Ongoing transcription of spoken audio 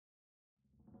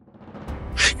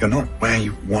You're not where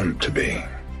you want to be.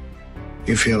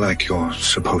 You feel like you're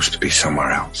supposed to be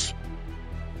somewhere else.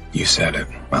 You said it.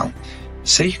 Well,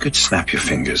 say you could snap your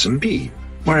fingers and be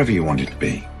wherever you wanted to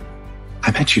be.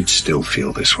 I bet you'd still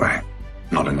feel this way.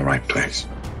 Not in the right place.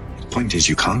 The point is,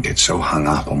 you can't get so hung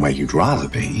up on where you'd rather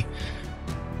be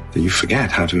that you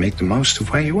forget how to make the most of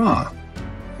where you are.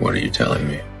 What are you telling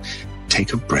me?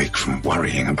 Take a break from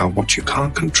worrying about what you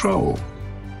can't control.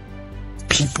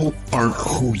 People aren't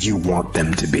who you want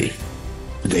them to be.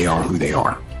 They are who they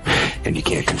are. And you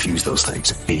can't confuse those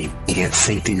things. And you can't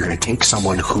think that you're going to take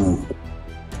someone who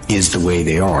is the way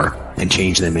they are and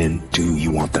change them into who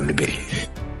you want them to be.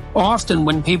 Often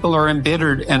when people are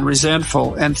embittered and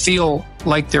resentful and feel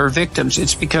like they're victims,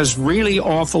 it's because really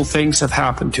awful things have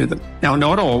happened to them. Now,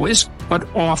 not always, but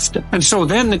often. And so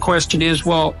then the question is,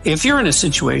 well, if you're in a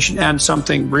situation and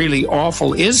something really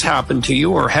awful is happened to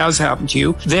you or has happened to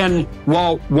you, then,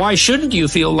 well, why shouldn't you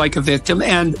feel like a victim?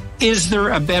 And is there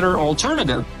a better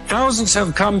alternative? Thousands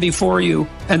have come before you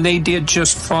and they did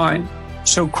just fine.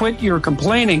 So quit your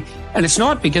complaining. And it's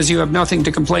not because you have nothing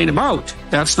to complain about.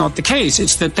 That's not the case.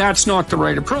 It's that that's not the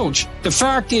right approach. The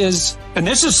fact is, and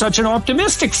this is such an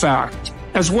optimistic fact,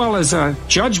 as well as a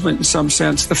judgment in some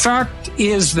sense, the fact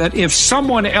is that if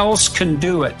someone else can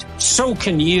do it, so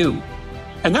can you.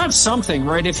 And that's something,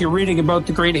 right? If you're reading about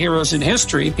the great heroes in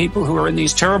history, people who are in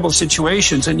these terrible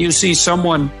situations, and you see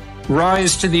someone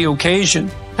rise to the occasion,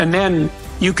 and then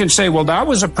you can say, well, that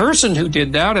was a person who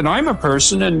did that, and I'm a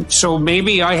person, and so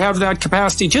maybe I have that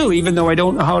capacity too, even though I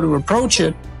don't know how to approach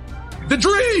it. The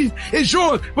dream is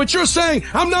yours, but you're saying,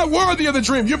 I'm not worthy of the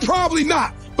dream. You're probably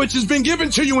not, but it's been given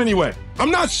to you anyway. I'm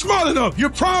not smart enough.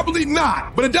 You're probably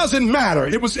not, but it doesn't matter.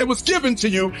 It was given to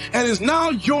you, and it's now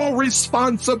your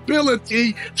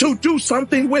responsibility to do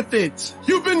something with it.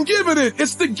 You've been given it.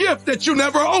 It's the gift that you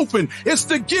never opened. It's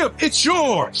the gift. It's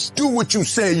yours. Do what you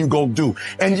say you're going to do,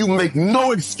 and you make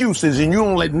no excuses, and you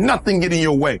don't let nothing get in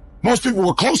your way. Most people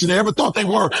were closer than they ever thought they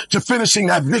were to finishing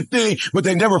that big thing, but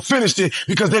they never finished it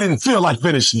because they didn't feel like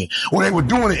finishing it, or they were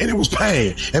doing it and it was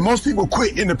pain. And most people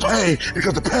quit in the pain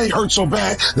because the pain hurts so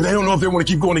bad that they don't know if they want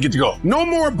to keep going to get to go. No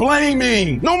more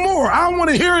blaming. No more. I don't want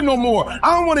to hear it no more.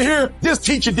 I don't want to hear this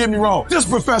teacher did me wrong. This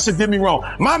professor did me wrong.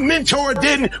 My mentor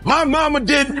didn't. My mama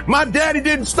didn't. My daddy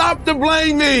didn't. Stop the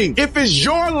blaming. If it's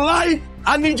your life,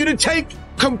 I need you to take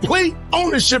complete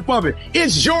ownership of it.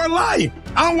 It's your life.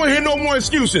 I don't want to hear no more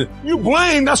excuses. You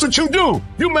blame, that's what you do.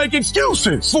 You make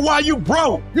excuses for why you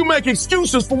broke. You make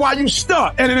excuses for why you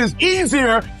stuck. And it is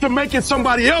easier to make it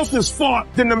somebody else's fault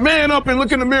than to man up and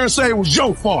look in the mirror and say it was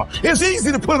your fault. It's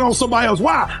easy to put it on somebody else.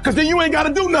 Why? Because then you ain't got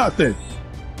to do nothing.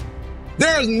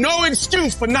 There is no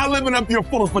excuse for not living up to your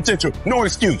fullest potential. No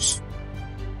excuse.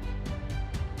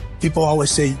 People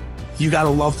always say, you got to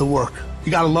love the work.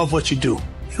 You got to love what you do.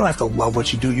 You don't have to love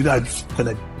what you do. You got to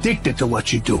get addicted to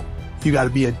what you do. You got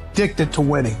to be addicted to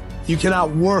winning. You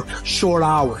cannot work short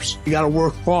hours. You got to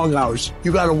work long hours.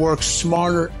 You got to work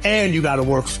smarter, and you got to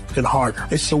work fucking harder.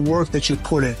 It's the work that you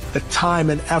put in, the time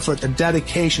and effort, the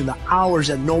dedication, the hours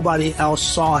that nobody else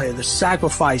saw here, the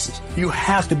sacrifices. You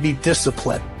have to be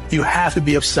disciplined. You have to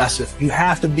be obsessive. You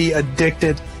have to be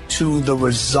addicted to the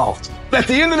result. At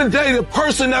the end of the day, the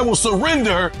person that will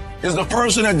surrender is the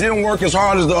person that didn't work as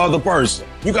hard as the other person.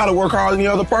 You got to work harder than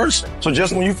the other person. So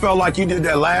just when you felt like you did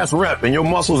that last rep and your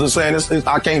muscles are saying,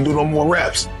 I can't do no more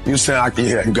reps, you say,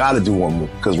 yeah, you got to do one more.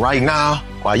 Because right now,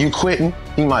 while you quitting,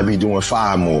 he might be doing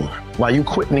 5 more. While you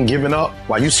quitting and giving up,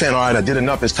 while you saying, all right, I did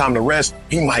enough, it's time to rest,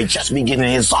 he might just be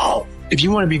getting his all. If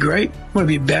you want to be great, you want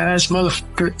to be badass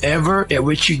motherfucker ever at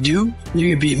what you do,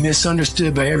 you're going to be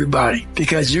misunderstood by everybody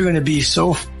because you're going to be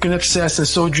so fucking obsessed and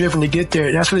so driven to get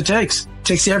there. That's what it takes. It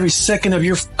takes every second of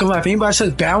your fucking life. Anybody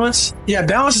says balance? Yeah,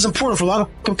 balance is important for a lot of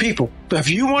fucking people. But if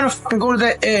you want to fucking go to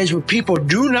that edge where people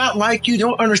do not like you,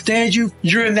 don't understand you,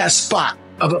 you're in that spot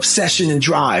of obsession and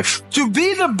drive. To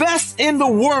be the best in the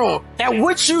world at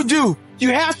what you do, you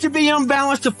have to be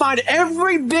unbalanced to find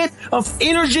every bit of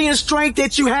energy and strength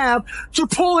that you have to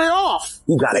pull it off.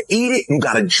 You got to eat it. You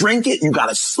got to drink it. You got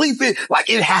to sleep it.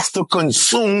 Like it has to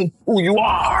consume who you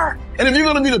are. And if you're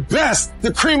going to be the best,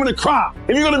 the cream of the crop,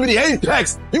 if you're going to be the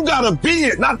apex, you got to be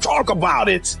it, not talk about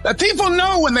it. That people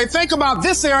know when they think about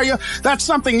this area, that's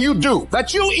something you do,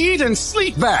 that you eat and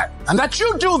sleep that, and that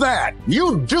you do that.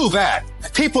 You do that.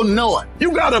 People know it.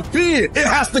 You got to be it. It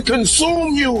has to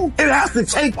consume you. It has to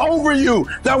take over you.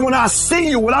 That when I see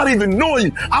you without even knowing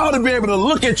you, I ought to be able to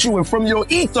look at you, and from your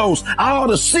ethos, I ought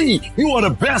to see you are are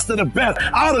the best of the best.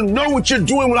 I ought to know what you're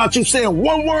doing without you saying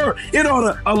one word. It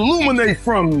ought to illuminate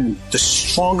from you. The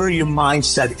stronger your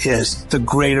mindset is, the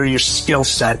greater your skill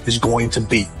set is going to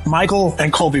be. Michael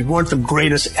and Kobe weren't the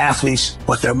greatest athletes,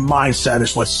 but their mindset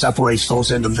is what separates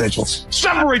those individuals.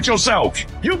 Separate yourself.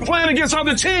 You playing against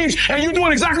other teams and you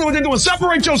doing exactly what they're doing.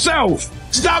 Separate yourself.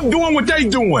 Stop doing what they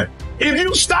doing. If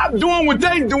you stop doing what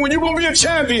they doing, you're going to be a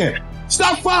champion.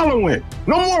 Stop following.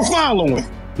 No more following.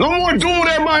 No more doing what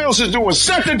everybody else is doing.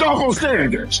 Set the doggone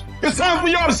standards. It's time for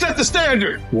y'all to set the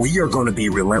standard. We are going to be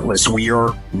relentless. We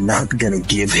are not going to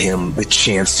give him the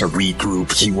chance to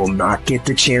regroup. He will not get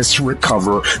the chance to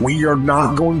recover. We are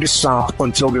not going to stop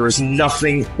until there is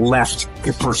nothing left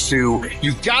to pursue.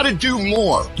 You've got to do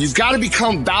more. You've got to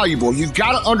become valuable. You've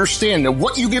got to understand that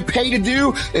what you get paid to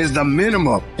do is the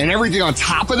minimum. And everything on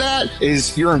top of that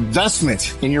is your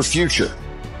investment in your future.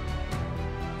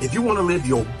 If you want to live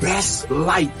your best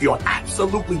life, your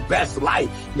absolutely best life,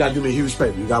 you got to do me a huge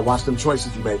favor. You got to watch them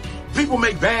choices you make. People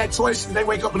make bad choices. They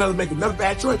wake up and make another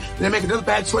bad choice. They make another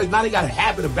bad choice. Now they got a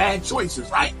habit of bad choices,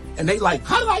 right? And they like,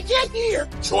 how did I get here?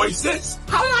 Choices.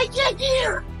 How did I get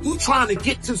here? You trying to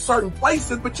get to certain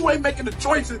places, but you ain't making the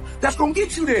choices that's going to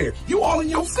get you there. You all in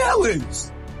your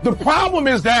feelings. The problem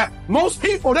is that most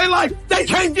people, they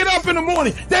can't get up in the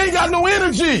morning. They ain't got no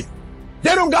energy.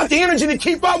 They don't got the energy to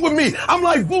keep up with me. I'm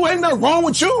like, boo, ain't nothing wrong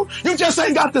with you. You just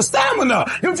ain't got the stamina.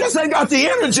 You just ain't got the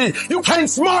energy. You can't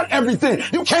smart everything.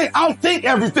 You can't outthink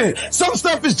everything. Some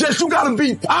stuff is just, you gotta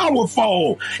be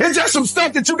powerful. It's just some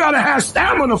stuff that you gotta have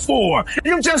stamina for.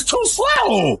 You're just too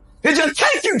slow. It just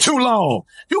takes you too long.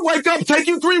 You wake up, take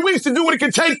you 3 weeks to do what it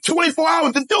can take 24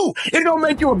 hours to do. It don't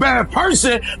make you a bad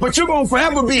person, but you're gonna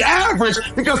forever be average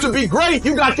because to be great,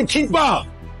 you got to keep up.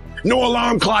 No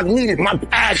alarm clock needed. My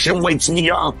passion wakes me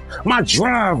up. My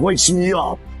drive wakes me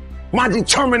up. My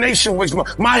determination wakes me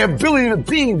up. My ability to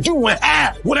be, do, and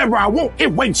have whatever I want,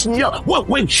 it wakes me up. What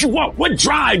wakes you up? What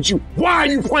drives you? Why are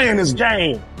you playing this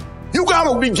game? You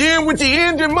gotta begin with the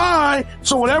end in mind.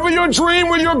 So whatever your dream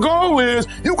or your goal is,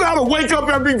 you gotta wake up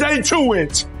every day to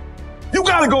it. You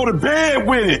gotta go to bed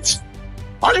with it.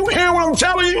 Are you hearing what I'm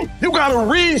telling you? You gotta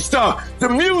read stuff. The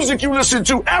music you listen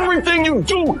to, everything you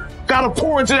do, gotta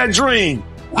pour into that dream.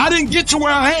 I didn't get to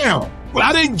where I am. But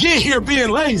I didn't get here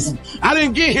being lazy. I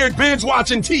didn't get here binge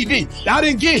watching TV. I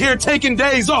didn't get here taking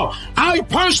days off. I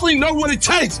personally know what it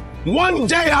takes. One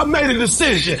day I made a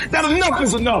decision that enough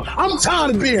is enough. I'm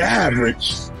tired of being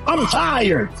average. I'm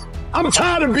tired. I'm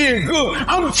tired of being good.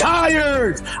 I'm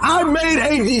tired. I made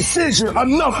a decision.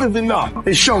 Enough is enough.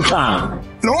 It's showtime.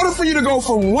 In order for you to go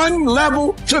from one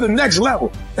level to the next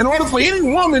level, in order for any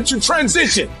woman to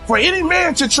transition, for any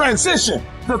man to transition,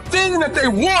 the thing that they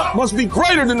want must be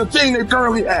greater than the thing they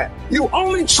currently have. You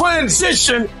only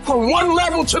transition from one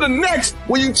level to the next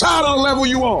when you're tired of the level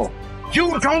you on.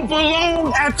 You don't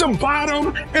belong at the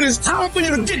bottom, and it's time for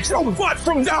you to get your butt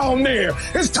from down there.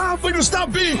 It's time for you to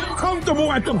stop being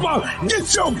comfortable at the bottom.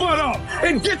 Get your butt up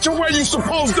and get to where you're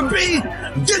supposed to be.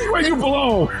 Get where you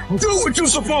belong. Do what you're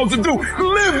supposed to do.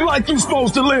 Live like you're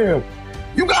supposed to live.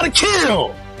 You gotta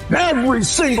kill. Every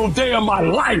single day of my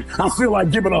life, I feel like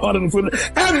giving 150.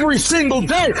 Every single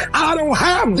day, I don't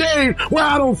have days where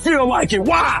I don't feel like it.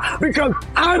 Why? Because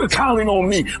I'm counting on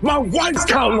me. My wife's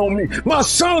counting on me. My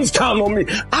son's counting on me.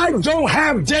 I don't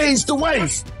have days to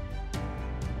waste.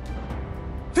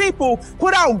 People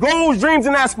put out goals, dreams,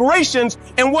 and aspirations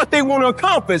and what they want to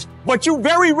accomplish, but you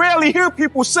very rarely hear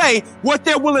people say what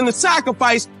they're willing to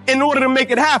sacrifice in order to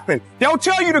make it happen. They'll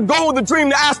tell you the goal, the dream,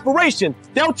 the aspiration.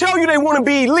 They'll tell you they want to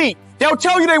be elite. They'll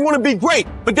tell you they want to be great,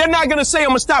 but they're not going to say, I'm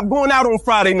going to stop going out on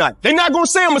Friday night. They're not going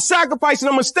to say, I'm going to sacrifice and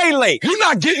I'm going to stay late. You're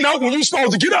not getting up when you're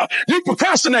supposed to get up. You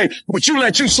procrastinate, but you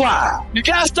let you slide. You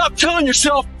gotta stop telling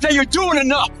yourself that you're doing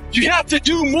enough. You have to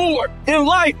do more. In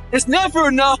life, it's never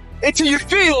enough until you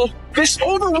feel this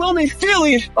overwhelming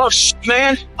feeling of,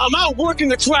 man, I'm outworking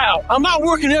the crowd. I'm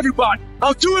outworking everybody.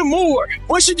 I'm doing more.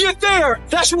 Once you get there,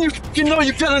 that's when you know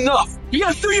you've done enough. You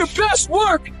gotta do your best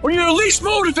work when you're least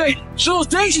motivated. So those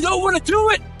days you don't want to do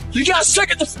it, you gotta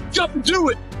suck it the f*** up and do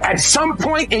it. At some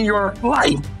point in your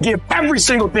life, give every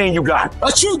single thing you got.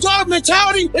 A true dog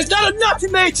mentality is not enough to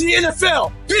make it to the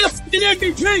NFL. Be the f***ing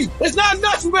MVP. It's not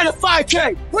enough to win a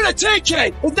 5K. Win a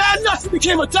 10K. It's not enough to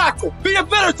become a doctor. Be a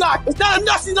better doctor. It's not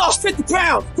enough to lost 50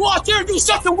 pounds. Go out there and do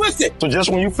something with it. So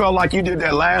just when you felt like you did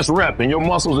that last rep and your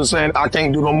muscles are saying, I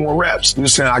can't do no more reps, you're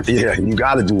saying, yeah, you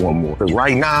gotta do one more. Because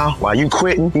right now, while you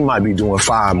quitting, you might be doing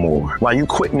 5 more. While you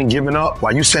quitting and giving up,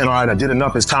 while you saying, all right, I did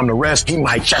enough, it's time to rest, he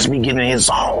might just be getting in his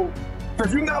zone.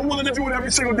 If you're not willing to do it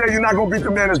every single day, you're not going to beat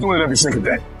the man that's doing it every single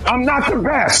day. I'm not the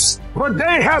best, but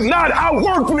they have not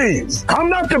outworked me. I'm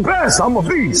not the best. I'm a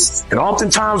beast. And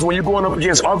oftentimes when you're going up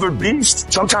against other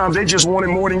beasts, sometimes they just want it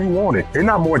more than you want it. They're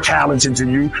not more talented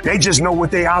than you. They just know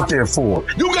what they out there for.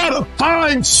 You got to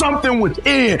find something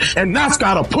within, and that's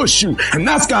got to push you, and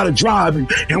that's got to drive you.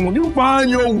 And when you find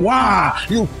your why,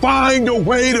 you find a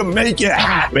way to make it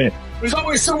happen. There's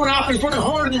always someone out there working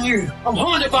harder than you. I'm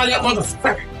haunted by that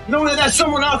motherfucker. Knowing that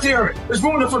someone out there is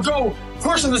willing to forgo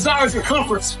personal desires and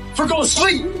comforts, forgo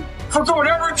sleep, forgo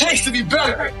whatever it takes to be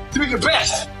better, to be the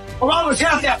best. I'll always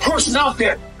have that person out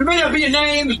there. There may not be a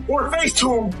name or a face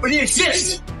to him, but he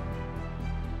exists.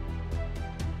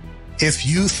 If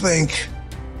you think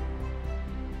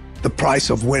the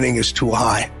price of winning is too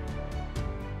high,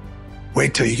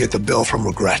 wait till you get the bill from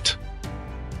regret.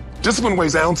 Discipline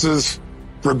weighs ounces,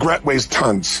 regret weighs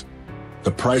tons.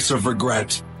 The price of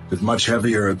regret is much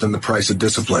heavier than the price of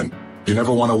discipline. You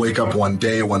never want to wake up one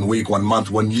day, 1 week, 1 month,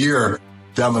 1 year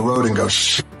down the road and go,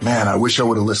 man, I wish I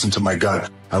would have listened to my gut.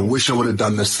 I wish I would have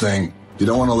done this thing. You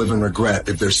don't want to live in regret.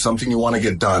 If there's something you want to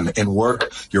get done in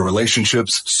work, your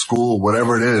relationships, school,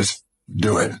 whatever it is,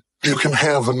 do it. You can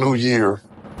have a new year,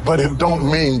 but it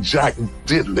don't mean jack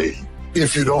diddly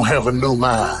if you don't have a new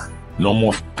mind. No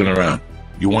more f***ing around.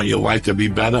 You want your life to be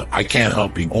better? I can't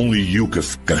help you. Only you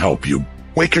can help you.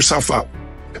 Wake yourself up.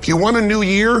 If you want a new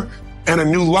year and a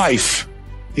new life,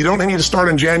 you don't need to start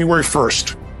on January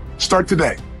 1st. Start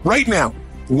today, right now.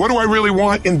 What do I really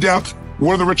want in depth?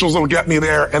 What are the rituals that will get me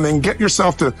there? And then get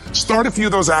yourself to start a few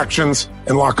of those actions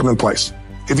and lock them in place.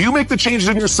 If you make the changes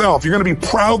in yourself, you're going to be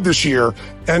proud this year,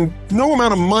 and no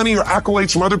amount of money or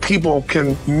accolades from other people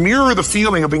can mirror the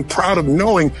feeling of being proud of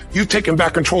knowing you've taken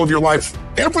back control of your life.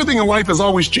 Everything in life is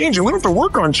always changing. We don't have to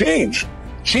work on change.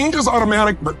 Change is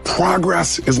automatic, but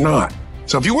progress is not.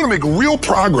 So if you want to make real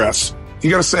progress, you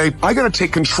got to say, I got to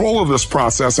take control of this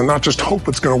process and not just hope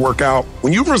it's going to work out.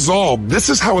 When you've resolved, this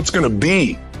is how it's going to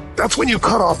be. That's when you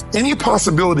cut off any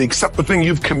possibility except the thing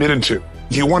you've committed to.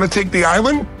 You want to take the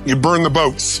island? You burn the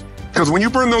boats. Because when you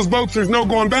burn those boats, there's no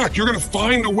going back. You're going to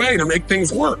find a way to make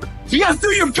things work. You got to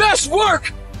do your best work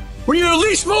when you're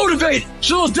least motivated.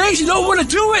 So those days you don't want to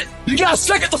do it, you got to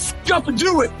suck it the f*** up and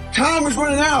do it. Time is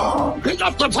running out. Pick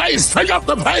up the pace. Pick up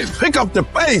the pace. Pick up the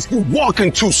pace. You walking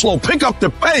too slow. Pick up the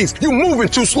pace. You moving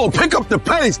too slow. Pick up the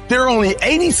pace. There are only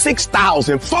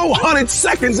 86,400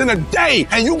 seconds in a day.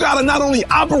 And you got to not only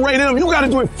operate in them, you got to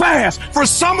do it fast. For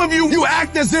some of you, you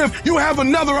act as if you have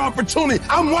another opportunity.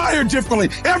 I'm wired differently.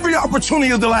 Every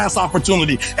opportunity is the last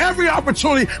opportunity. Every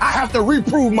opportunity, I have to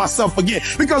reprove myself again.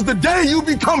 Because the day you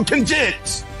become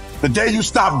content, the day you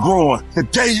stop growing, the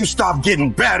day you stop getting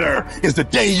better is the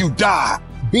day you die.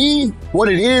 Be what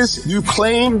it is you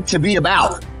claim to be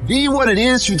about. Be what it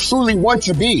is you truly want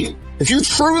to be. If you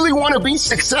truly want to be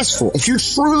successful, if you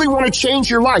truly want to change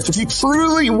your life, if you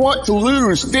truly want to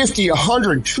lose 50,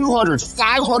 100, 200,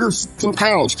 500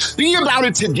 pounds, be about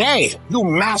it today. You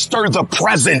master the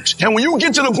present. And when you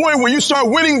get to the point where you start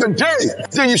winning the day,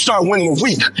 then you start winning the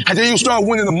week, and then you start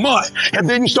winning the month, and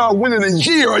then you start winning the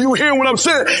year. Are you hearing what I'm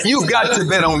saying? You've got to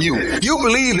bet on you. You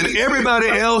believe that everybody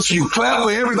else, you clap for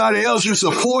everybody else, you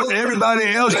support everybody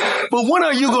else. But when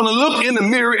are you going to look in the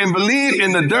mirror and believe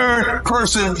in the darn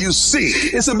person you see?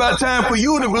 It's about time for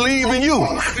you to believe in you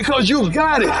because you've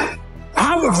got it.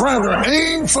 I would rather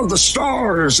aim for the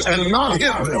stars and not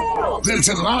hit them than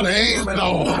to not aim at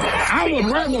all. I would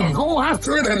rather go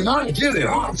after it and not get it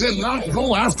than not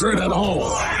go after it at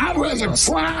all. I'd rather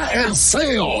try and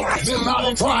fail than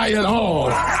not try at all.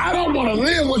 I don't want to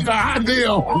live with the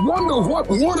idea, wonder what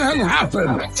would have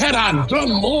happened had I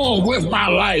done more with my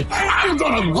life. I'm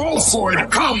going to go for it,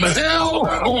 come hell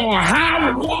or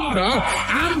high water.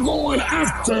 I'm going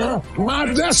after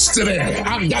my destiny.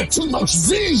 I've got too much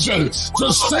vision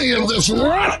to stay in this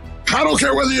rut. I don't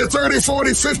care whether you're 30,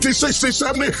 40, 50, 60,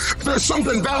 70. There's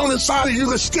something down inside of you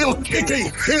that's still kicking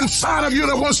inside of you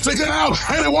that wants to get out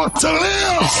and it wants to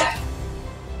live.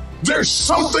 There's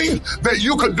something that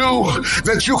you could do,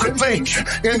 that you could think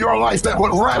in your life that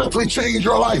would radically change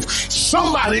your life.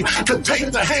 Somebody could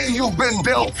take the hand you've been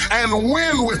dealt and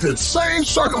win with it. Same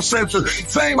circumstances,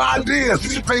 same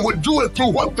ideas. They would do it through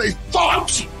what they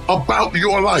thought about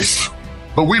your life.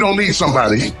 But we don't need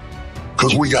somebody.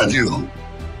 Because we got you.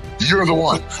 You're the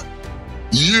one.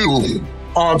 You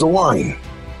are the one.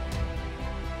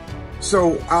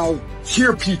 So I'll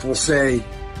hear people say,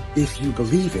 if you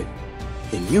believe it,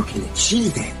 then you can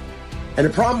achieve it. And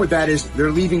the problem with that is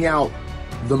they're leaving out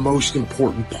the most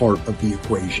important part of the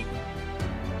equation.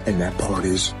 And that part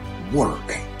is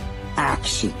work,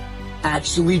 action,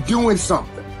 actually doing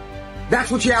something. That's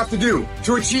what you have to do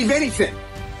to achieve anything.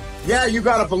 Yeah, you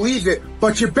gotta believe it,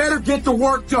 but you better get the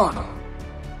work done.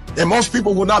 And most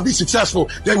people will not be successful.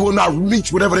 They will not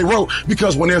reach whatever they wrote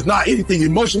because when there's not anything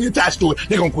emotionally attached to it,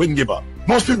 they're going to quit and give up.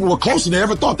 Most people were closer than they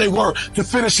ever thought they were to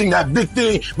finishing that big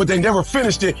thing, but they never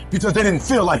finished it because they didn't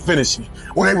feel like finishing it.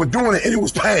 Or they were doing it and it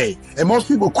was pain. And most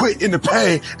people quit in the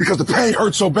pain because the pain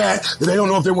hurts so bad that they don't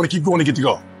know if they want to keep going to get to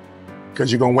go.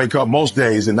 Because you're going to wake up most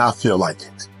days and not feel like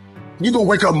it. You're going to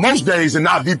wake up most days and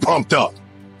not be pumped up.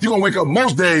 You're going to wake up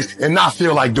most days and not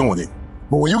feel like doing it.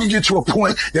 But when you can get to a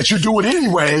point that you do it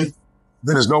anyway, then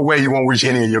there's no way you won't reach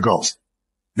any of your goals.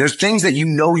 There's things that you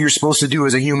know you're supposed to do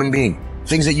as a human being.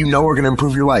 Things that you know are going to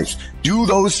improve your life. Do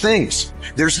those things.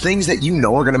 There's things that you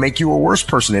know are going to make you a worse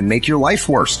person and make your life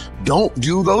worse. Don't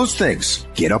do those things.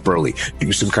 Get up early.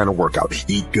 Do some kind of workout.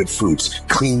 Eat good foods.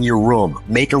 Clean your room.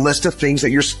 Make a list of things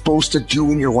that you're supposed to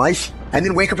do in your life. And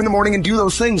then wake up in the morning and do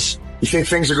those things. You think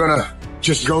things are gonna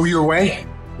just go your way?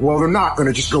 Well, they're not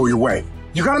gonna just go your way.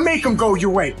 You gotta make them go your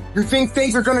way. You think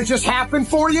things are gonna just happen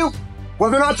for you? Well,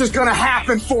 they're not just gonna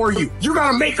happen for you. You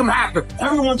gotta make them happen.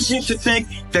 Everyone seems to think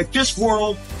that this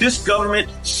world, this government,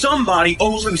 somebody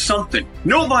owes them something.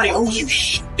 Nobody owes you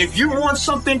shit. If you want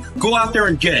something, go out there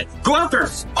and get it. Go out there and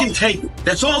fucking take it.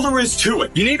 That's all there is to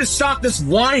it. You need to stop this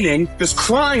whining, this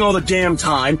crying all the damn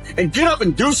time, and get up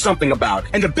and do something about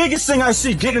it. And the biggest thing I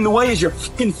see getting in the way is your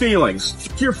fucking feelings.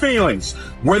 Your feelings.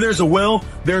 Where there's a will,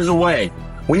 there's a way.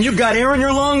 When you've got air in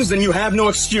your lungs, then you have no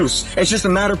excuse. It's just a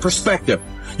matter of perspective.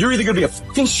 You're either going to be a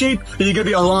fucking sheep or you're going to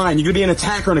be a lion. You're going to be an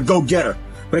attacker and a go-getter.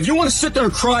 But if you want to sit there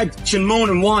and cry and moan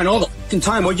and whine all the fucking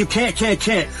time, well, you can't,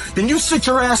 then you sit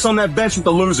your ass on that bench with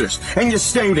the losers and you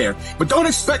stay there. But don't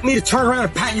expect me to turn around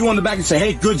and pat you on the back and say,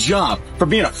 hey, good job for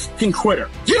being a fucking quitter.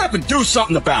 You have to do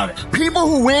something about it. People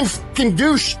who win fucking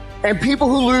do sh**, and people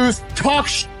who lose talk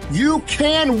sh**. You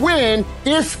can win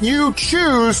if you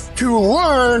choose to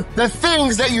learn the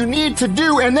things that you need to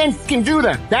do and then can do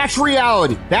them. That's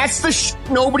reality. That's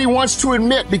the nobody wants to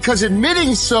admit, because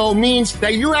admitting so means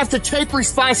that you have to take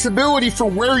responsibility for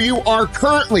where you are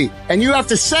currently. And you have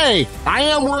to say, I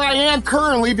am where I am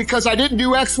currently because I didn't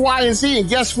do X, Y, and Z. And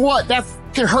guess what? That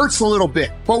it hurts a little bit.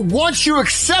 But once you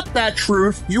accept that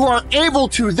truth, you are able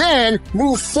to then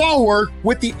move forward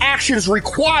with the actions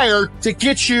required to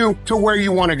get you to where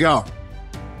you want to go.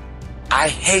 I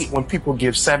hate when people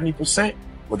give 70%,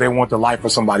 but they want the life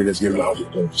of somebody that's giving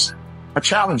 100%. I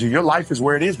challenge you. Your life is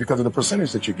where it is because of the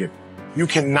percentage that you're giving. You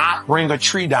cannot bring a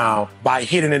tree down by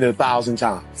hitting it 1,000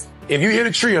 times. If you hit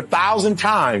a tree 1,000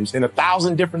 times in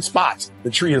 1,000 different spots, the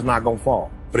tree is not going to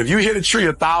fall. But if you hit a tree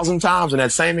 1,000 times in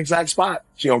that same exact spot,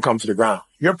 she gonna come to the ground.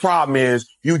 Your problem is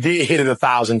you did hit it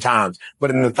 1,000 times,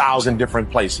 but in 1,000 different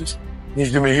places. You need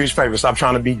to do me a huge favor. Stop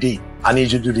trying to be deep. I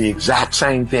need you to do the exact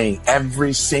same thing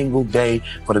every single day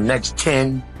for the next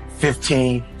 10,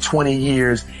 15, 20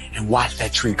 years and watch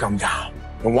that tree come down.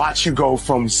 And watch you go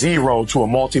from zero to a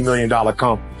multi-million-dollar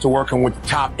company, to working with the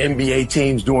top NBA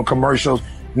teams, doing commercials.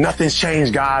 Nothing's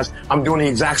changed, guys. I'm doing the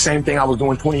exact same thing I was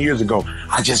doing 20 years ago.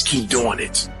 I just keep doing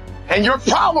it. And your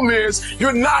problem is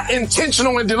you're not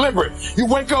intentional and deliberate. You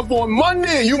wake up on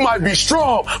Monday and you might be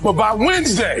strong, but by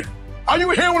Wednesday, are you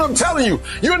hearing what I'm telling you?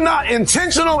 You're not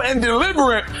intentional and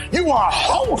deliberate. You are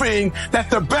hoping that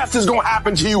the best is going to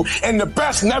happen to you, and the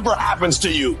best never happens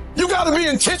to you. You got to be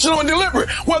intentional and deliberate,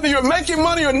 whether you're making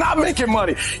money or not making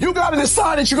money. You got to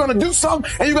decide that you're going to do something,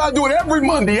 and you got to do it every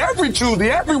Monday, every Tuesday,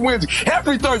 every Wednesday,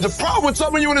 every Thursday. The problem with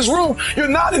some of you in this room, you're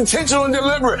not intentional and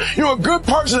deliberate. You're a good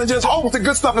person that just hopes the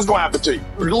good stuff is going to happen to you.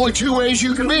 There's only two ways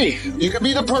you can be. You can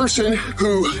be the person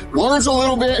who learns a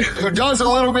little bit, who does a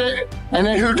little bit, and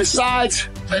then who decides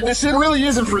that this really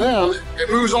isn't for them.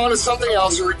 It moves on to something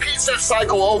else and repeats that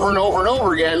cycle over and over and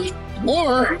over again.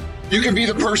 Or you can be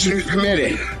the person who's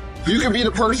committed. You can be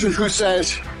the person who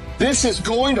says, this is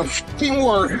going to fucking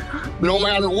work no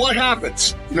matter what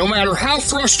happens. No matter how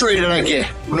frustrated I get.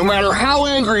 No matter how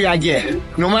angry I get.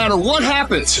 No matter what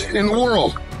happens in the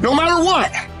world. No matter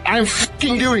what, I'm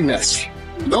fucking doing this.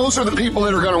 Those are the people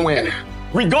that are going to win.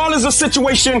 Regardless of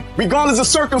situation, regardless of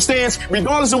circumstance,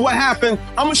 regardless of what happened,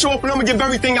 I'm going to show up and I'm going to give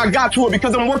everything I got to it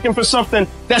because I'm working for something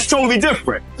that's totally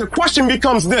different. The question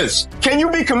becomes this. Can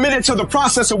you be committed to the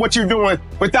process of what you're doing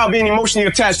without being emotionally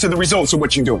attached to the results of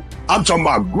what you do? I'm talking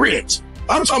about grit.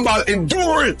 I'm talking about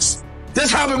endurance.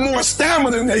 Just having more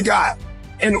stamina than they got.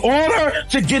 In order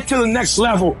to get to the next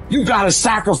level, you gotta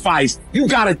sacrifice. You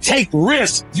gotta take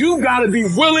risks. You gotta be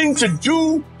willing to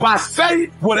do by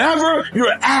faith whatever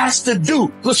you're asked to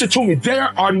do. Listen to me.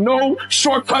 There are no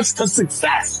shortcuts to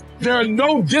success. There are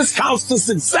no discounts to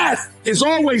success. It's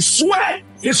always sweat.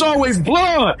 It's always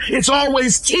blood. It's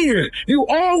always tears. You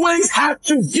always have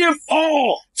to give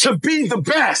all to be the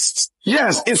best.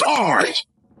 Yes, it's hard.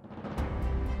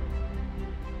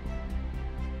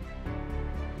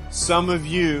 Some of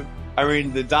you are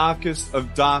in the darkest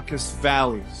of darkest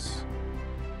valleys.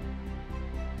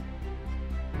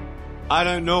 I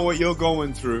don't know what you're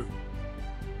going through,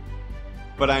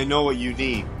 but I know what you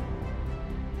need.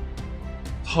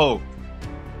 Hope.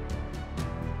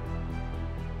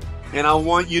 And I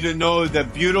want you to know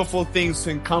that beautiful things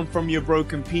can come from your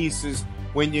broken pieces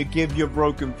when you give your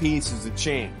broken pieces a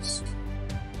chance.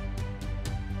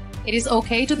 It is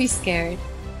okay to be scared.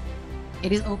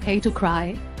 It is okay to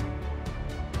cry.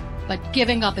 But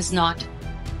giving up is not.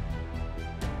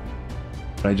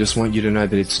 I just want you to know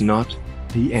that it's not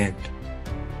the end.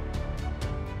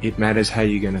 It matters how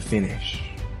you're going to finish.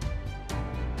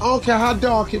 I don't care how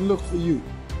dark it looks for you.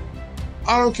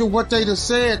 I don't care what they done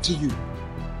said to you.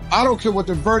 I don't care what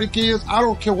the verdict is. I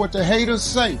don't care what the haters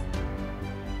say.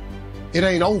 It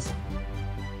ain't over.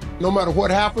 No matter what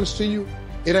happens to you,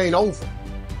 it ain't over.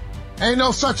 Ain't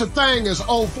no such a thing as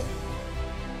over.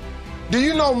 Do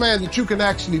you know, man, that you can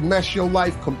actually mess your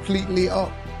life completely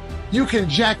up? You can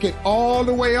jack it all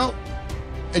the way up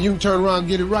and you can turn around and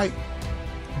get it right.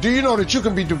 Do you know that you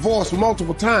can be divorced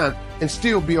multiple times and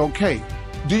still be okay?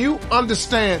 Do you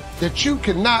understand that you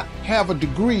cannot have a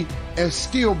degree and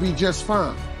still be just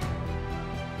fine?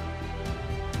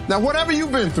 Now, whatever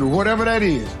you've been through, whatever that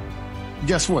is,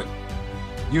 guess what?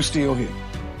 You're still here.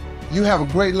 You have a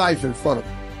great life in front of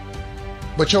you.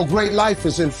 But your great life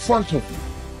is in front of you.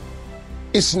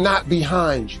 It's not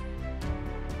behind you.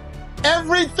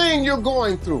 Everything you're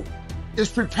going through is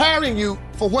preparing you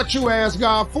for what you asked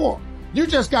God for. You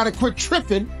just got to quit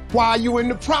tripping while you're in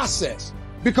the process,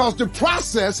 because the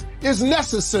process is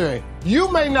necessary.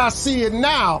 You may not see it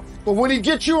now, but when he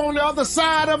gets you on the other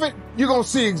side of it, you're going to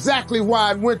see exactly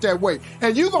why it went that way.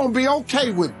 And you're going to be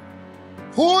okay with it.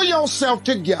 Pull yourself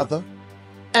together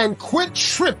and quit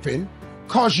tripping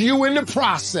because you in the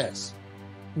process.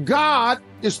 God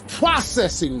is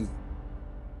processing you.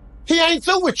 He ain't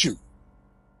through with you.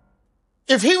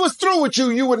 If he was through with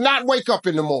you, you would not wake up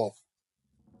in the morning.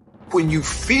 When you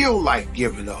feel like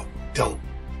giving up, don't.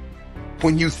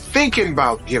 When you thinking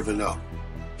about giving up,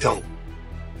 don't.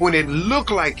 When it look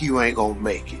like you ain't gonna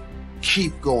make it,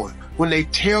 keep going. When they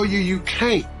tell you you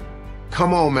can't,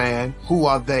 come on, man, who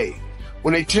are they?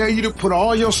 When they tell you to put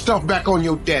all your stuff back on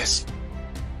your desk,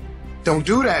 don't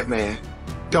do that, man.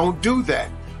 Don't do that.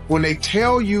 When they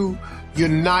tell you you're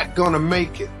not gonna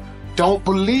make it, don't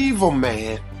believe them,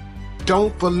 man.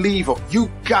 Don't believe them. You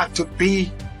got to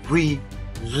be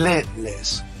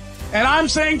relentless. And I'm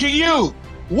saying to you,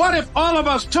 what if all of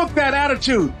us took that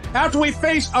attitude after we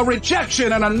face a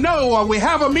rejection and a no, or we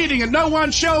have a meeting and no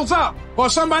one shows up, or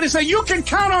somebody say, you can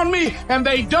count on me, and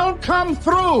they don't come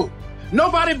through.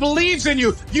 Nobody believes in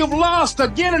you. You've lost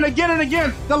again and again and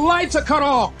again. The lights are cut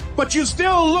off, but you're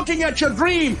still looking at your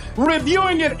dream,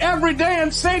 reviewing it every day,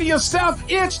 and say to yourself,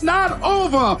 it's not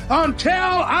over until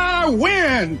I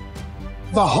win.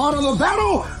 The harder the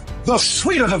battle, the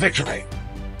sweeter the victory.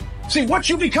 See, what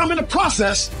you become in the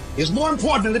process is more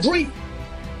important than the dream.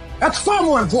 That's far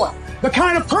more important. The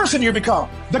kind of person you become,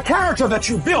 the character that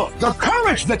you build, the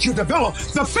courage that you develop,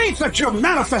 the faith that you're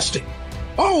manifesting.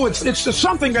 Oh, it's just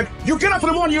something that you get up in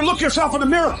the morning, you look yourself in the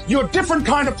mirror, you're a different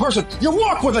kind of person. You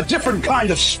walk with a different kind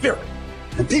of spirit.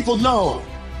 And people know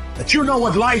that you know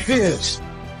what life is,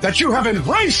 that you have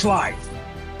embraced life.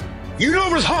 You know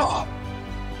it was hard,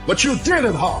 but you did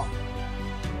it hard.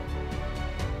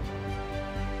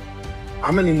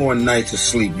 How many more nights of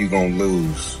sleep you gonna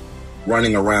lose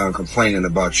running around complaining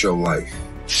about your life?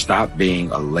 Stop being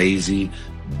a lazy,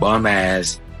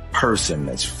 bum-ass person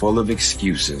that's full of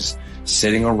excuses,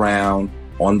 sitting around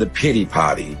on the pity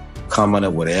potty, coming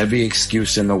up with every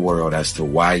excuse in the world as to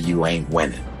why you ain't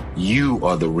winning. You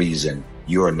are the reason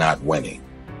you're not winning.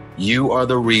 You are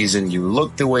the reason you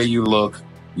look the way you look.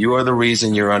 You are the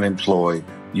reason you're unemployed.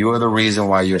 You are the reason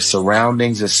why your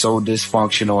surroundings are so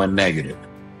dysfunctional and negative.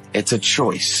 It's a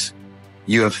choice.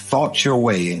 You have thought your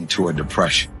way into a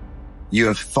depression. You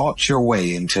have thought your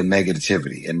way into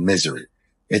negativity and misery.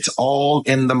 It's all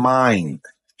in the mind.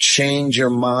 Change your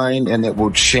mind and it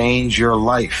will change your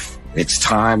life. It's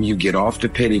time you get off the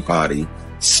pity potty.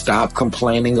 Stop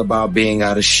complaining about being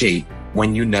out of shape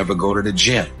when you never go to the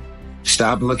gym.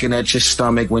 Stop looking at your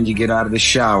stomach when you get out of the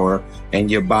shower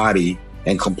and your body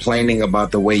and complaining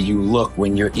about the way you look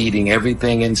when you're eating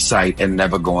everything in sight and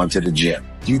never going to the gym.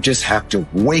 You just have to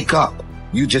wake up.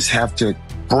 You just have to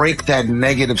break that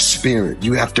negative spirit.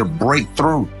 You have to break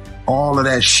through all of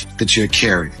that shit that you're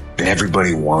carrying.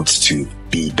 Everybody wants to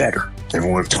be better.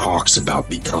 Everyone talks about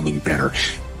becoming better,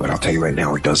 but I'll tell you right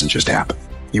now, it doesn't just happen.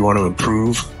 You want to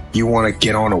improve? You want to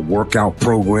get on a workout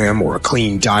program or a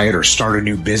clean diet or start a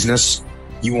new business?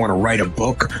 You want to write a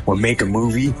book or make a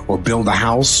movie or build a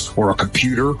house or a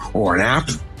computer or an app?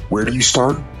 Where do you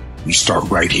start? You start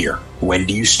right here. When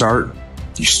do you start?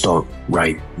 You start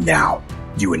right now.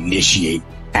 You initiate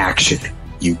action.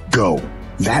 You go.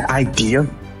 That idea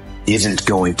isn't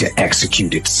going to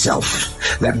execute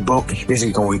itself. That book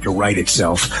isn't going to write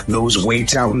itself. Those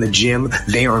weights out in the gym,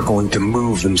 they aren't going to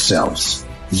move themselves.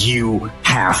 You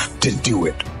have to do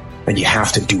it, and you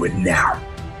have to do it now.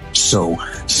 So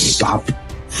stop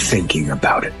thinking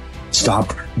about it.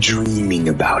 Stop dreaming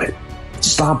about it.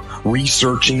 Stop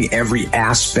researching every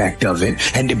aspect of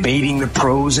it and debating the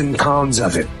pros and cons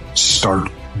of it. Start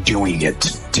doing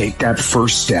it. Take that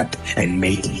first step and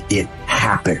make it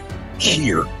happen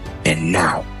here and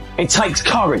now. It takes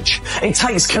courage. It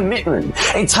takes commitment.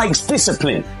 It takes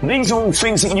discipline. These are all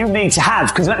things that you need to have,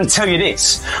 because let me tell you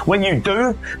this, when you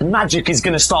do, magic is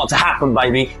going to start to happen,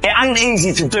 baby. It ain't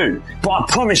easy to do, but I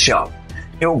promise you,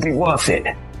 it'll be worth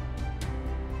it.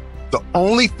 The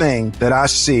only thing that I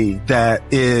see that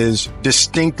is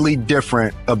distinctly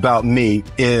different about me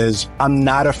is I'm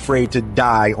not afraid to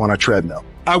die on a treadmill.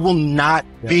 I will not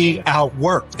be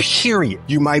outworked, period.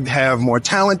 You might have more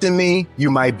talent than me.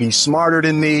 You might be smarter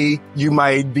than me. You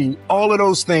might be all of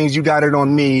those things. You got it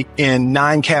on me in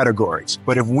 9 categories.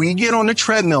 But if we get on the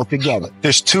treadmill together,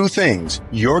 there's 2 things.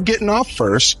 You're getting off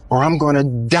first or I'm going to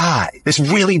die. It's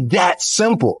really that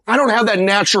simple. I don't have that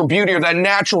natural beauty or that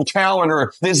natural talent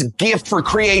or this gift for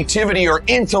creativity or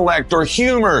intellect or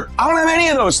humor. I don't have any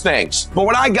of those things. But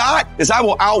what I got is I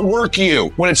will outwork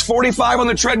you. When it's 45 on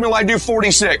the treadmill, I do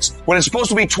 46. When it's supposed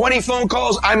to be 20 phone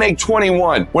calls, I make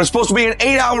 21. When it's supposed to be an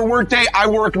 8-hour workday, I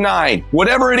work 9.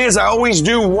 Whatever it is, I always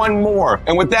do 1 more.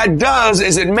 And what that does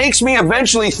is it makes me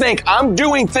eventually think I'm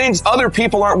doing things other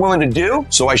people aren't willing to do,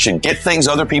 so I should get things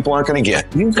other people aren't going to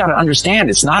get. You've got to understand,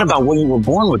 it's not about what you were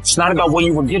born with. It's not about what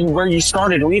you were given, where you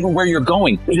started, or even where you're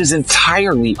going. It is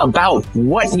entirely about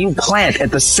what you plant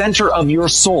at the center of your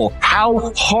soul,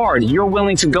 how hard you're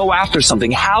willing to go after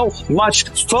something, how much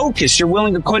focus you're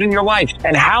willing to put in your life,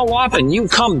 and how often you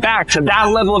come back to that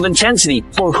level of intensity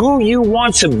for who you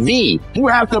want to be. You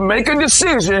have to make a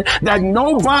decision that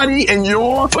nobody in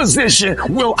your position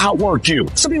will outwork you.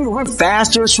 Some people run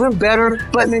faster, swim better,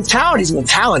 but mentality is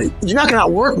mentality. You're not going to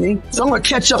outwork me, so I'm going to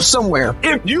catch up somewhere.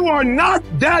 If you are not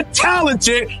that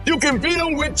talented, you can beat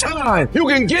them with time. You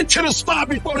can get to the spot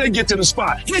before they get to the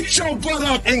spot. Get your butt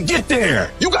up and get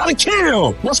there. You got to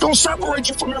kill. What's going to separate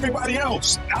you from everybody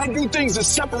else? I do things that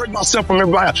separate myself from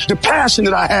everybody else. The passion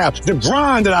that I have, the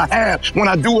grind that I have when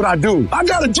I do what I do. I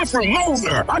got a different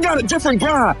motor. I got a different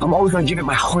grind. I'm always going to give it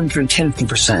my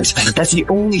 110%. That's the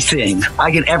only thing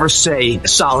I can ever say a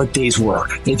solid day's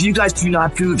work. If you guys do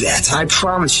not do that, I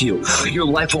promise you, your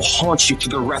life will haunt you for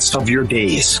the rest of your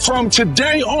days. From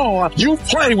today on, you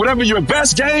play whatever your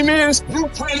best game is, you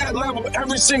play that level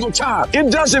every single time.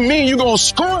 It doesn't mean you're going to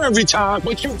score every time,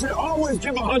 but you can always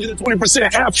give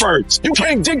 120% effort. You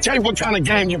can't dictate what kind of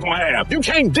game you're going to have. You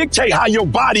can't dictate how your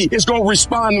body is going to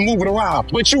respond to moving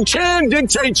around, but you can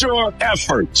dictate your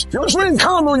efforts. Your dream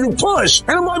comes when you push.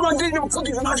 And nobody might give you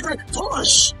cookies and ice cream.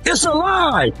 Push. It's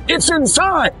alive. It's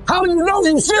inside. How do you know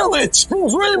you feel it? You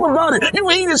dream about it. You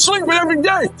eat and sleep it every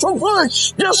day. So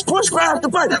push. Just push past the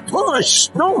pain. Push.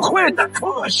 Don't quit.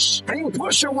 Push. And you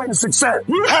push your way to success.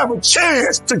 You have a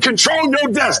chance to control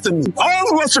your destiny.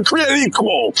 All of us are created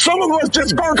equal. Some of us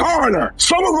just work harder.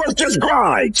 Some of us just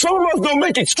grind. Some of us don't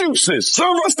make excuses.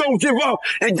 Some of us don't give up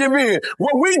and give in.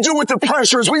 What we do with the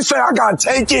pressure is we say, I gotta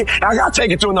take it, and I gotta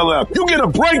take it to another level. You get a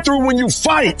breakthrough when you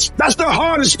fight. That's the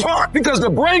hardest part, because the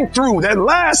breakthrough, that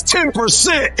last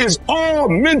 10% is all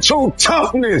mental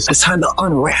toughness. It's time to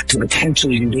unwrap the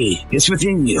potential you need. It's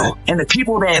within you. And the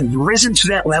people that have risen to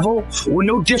that level were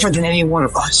no different than any one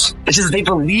of us. It's just they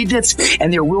believed it,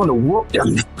 and they're willing to work their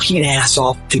fucking ass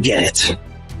off to get it.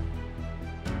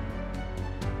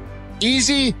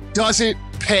 Easy doesn't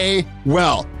pay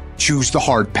well. Choose the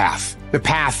hard path. The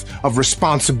path of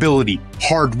responsibility,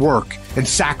 hard work, and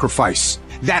sacrifice.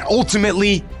 That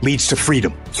ultimately leads to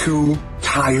freedom. Too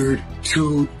tired,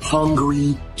 too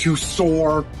hungry, too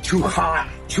sore, too hot,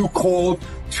 too cold,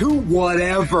 too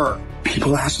whatever.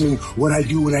 People ask me what I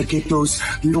do when I get those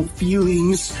little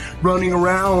feelings running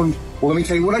around. Well, let me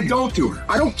tell you what I don't do.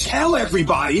 I don't tell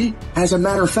everybody. As a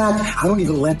matter of fact, I don't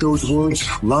even let those words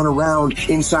run around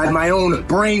inside my own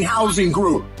brain housing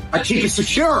group. I keep it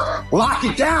secure. Lock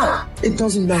it down. It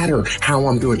doesn't matter how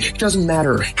I'm doing. It doesn't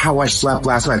matter how I slept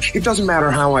last night. It doesn't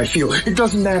matter how I feel. It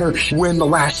doesn't matter when the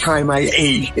last time I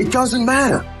ate. It doesn't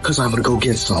matter because I'm going to go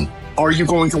get some. Are you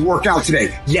going to work out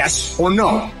today? Yes or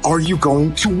no? Are you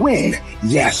going to win?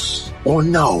 Yes or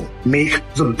no? Make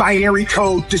the binary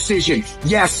code decision.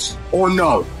 Yes or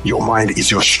no? Your mind is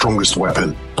your strongest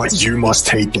weapon, but you must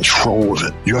take control of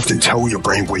it. You have to tell your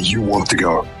brain where you want to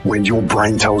go. When your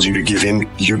brain tells you to give in,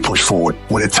 you push forward.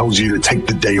 When it tells you to take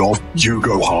the day off, you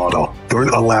go harder.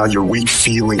 Don't allow your weak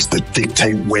feelings to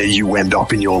dictate where you end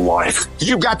up in your life.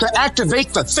 You got to activate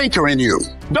the thinker in you.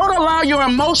 Don't allow your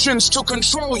emotions to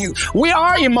control you. We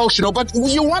are emotional, but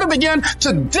you want to begin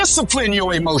to discipline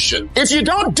your emotion. If you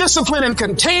don't discipline and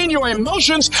contain your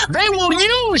emotions, they will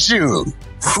use you.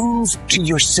 Prove to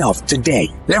yourself today,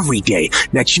 every day,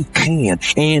 that you can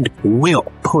and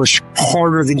will push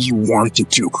harder than you wanted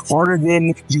to, harder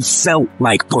than you felt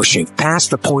like pushing,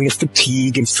 past the point of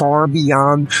fatigue and far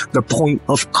beyond the point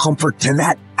of comfort to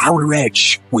that outer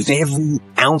edge, with every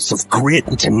ounce of grit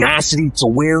and tenacity to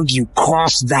where you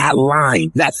cross that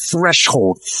line, that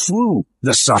threshold through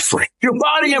the suffering. Your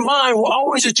body and mind will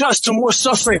always adjust to more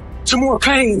suffering, to more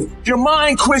pain. Your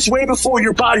mind quits way before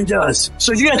your body does.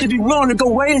 So you have to be willing to go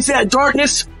way into that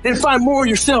darkness and find more of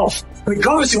yourself.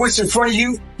 Regardless of what's in front of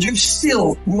you, you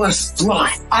still must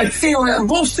grind. I fail at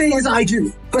most things I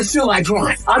do, but still I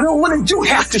grind. I don't want to do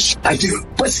half the shit I do,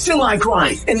 but still I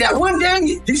grind. And that one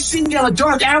day, you see me down a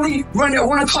dark alley, running at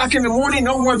 1 o'clock in the morning,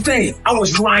 know one thing, I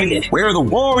was grinding. We're the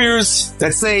warriors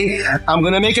that say, I'm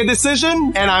going to make a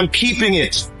decision and I'm keeping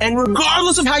it. And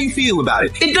regardless of how you feel about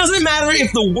it, it doesn't matter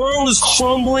if the world is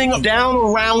crumbling down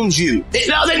around you. It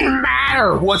doesn't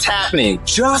matter what's happening.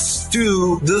 Just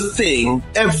do the thing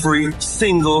every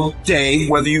single day,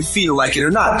 whether you feel like it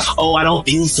or not. Oh, I don't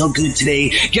feel so good today.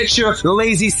 Get your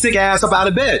lazy, sick ass up out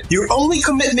of bed. Your only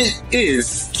commitment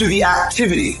is to the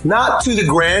activity, not to the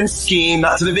grand scheme,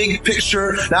 not to the big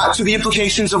picture, not to the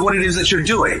implications of what it is that you're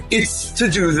doing. It's to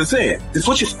do the thing. It's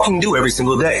what you fucking do every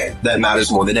single day that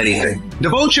matters more than anything.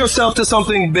 Devote yourself to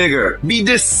something bigger. Be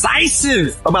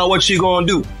decisive about what you're going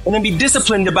to do. And then be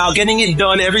disciplined about getting it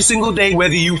done every single day,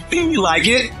 whether you feel like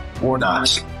it or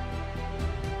not.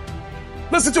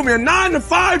 Listen to me, a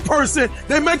 9-to-5 person,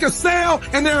 they make a sale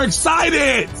and they're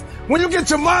excited. When you get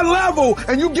to my level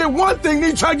and you get one thing,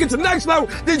 then you try to get to the next level,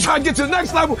 then you try to get to the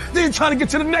next level, then you try to get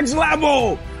to the next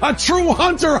level. A true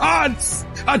hunter hunts.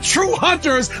 A true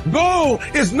hunter's goal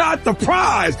is not the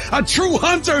prize. A true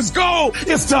hunter's goal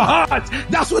is to hunt.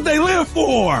 That's what they live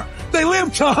for. They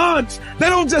live to hunt. They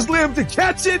don't just live to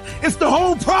catch it. It's the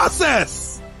whole process.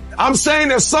 I'm saying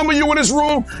that some of you in this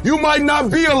room, you might not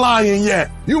be a lion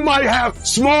yet. You might have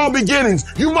small beginnings.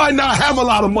 You might not have a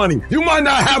lot of money. You might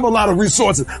not have a lot of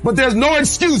resources, but there's no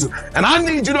excuses. And I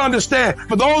need you to understand,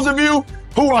 for those of you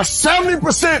who are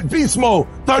 70% beast mode,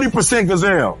 30%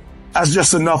 gazelle, that's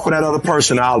just enough for that other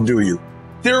person. I'll do you.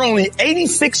 There are only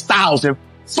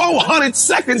 86,400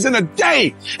 seconds in a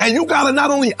day. And you got to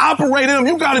not only operate in them,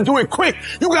 you got to do it quick.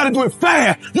 You got to do it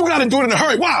fast. You got to do it in a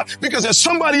hurry. Why? Because there's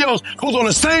somebody else who's on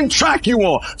the same track you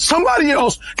on. Somebody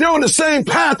else, they're on the same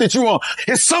path that you on.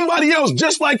 It's somebody else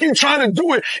just like you trying to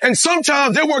do it. And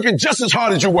sometimes they're working just as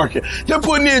hard as you're working. They're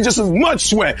putting in just as much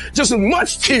sweat, just as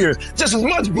much tears, just as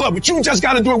much blood. But you just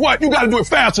got to do it what? You got to do it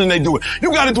faster than they do it.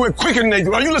 You got to do it quicker than they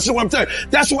do it. Are you listening to what I'm telling you?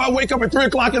 That's why I wake up at 3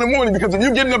 o'clock in the morning, because if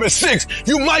you're getting up at 6,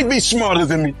 you might be smarter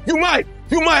than me. You might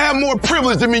have more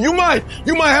privilege than me. You might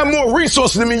have more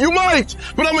resources than me. You might.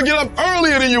 But I'm going to get up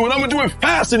earlier than you, and I'm going to do it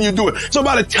faster than you do it. So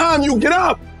by the time you get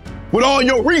up with all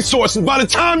your resources, by the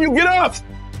time you get up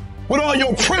with all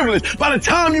your privilege, by the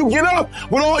time you get up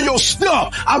with all your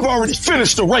stuff, I've already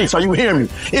finished the race. Are you hearing me?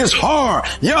 It's hard.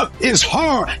 Yep, it's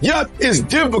hard. Yep, it's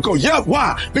difficult. Yep,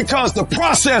 why? Because the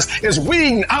process is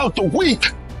weeding out the weak.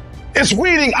 It's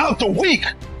weeding out the weak.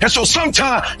 And so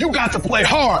sometimes you got to play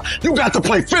hard. You got to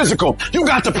play physical. You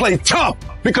got to play tough,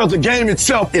 because the game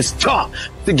itself is tough.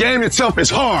 The game itself is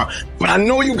hard. But I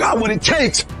know you got what it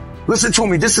takes. Listen to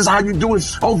me. This is how you do it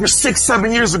over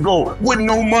 6-7 years ago, with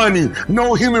no money,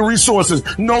 no human resources,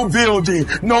 no building,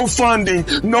 no funding,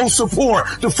 no support.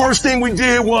 The first thing we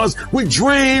did was we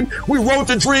dreamed. We wrote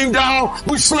the dream down.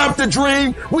 We slept the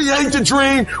dream. We ate the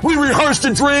dream. We rehearsed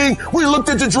the dream. We looked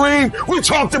at the dream. We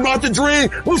talked about the dream.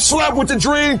 We slept with the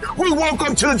dream. We woke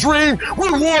up to the dream.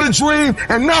 We wore the dream.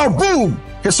 And now, boom,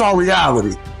 it's our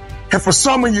reality. And for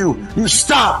some of you, you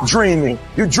stop dreaming.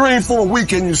 You dream for a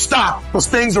week and you stop because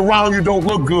things around you don't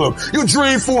look good. You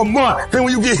dream for a month. Then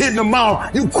when you get hit in the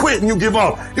mouth, you quit and you give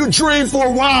up. You dream for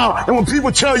a while. And when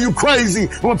people tell you crazy,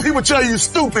 and when people tell you you're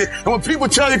stupid, and when people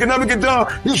tell you can never get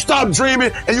done, you stop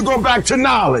dreaming and you go back to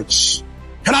knowledge.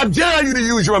 And I dare you to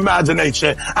use your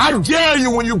imagination. I dare you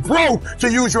when you're broke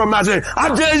to use your imagination.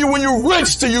 I dare you when you're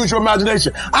rich to use your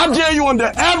imagination. I dare you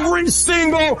under every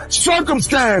single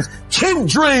circumstance. Keep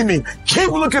dreaming.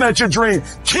 Keep looking at your dream.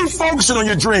 Keep focusing on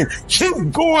your dream.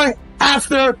 Keep going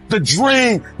after the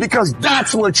dream because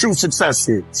that's where true success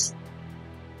is.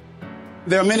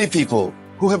 There are many people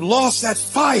who have lost that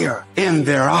fire in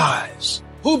their eyes,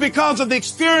 who because of the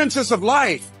experiences of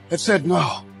life have said,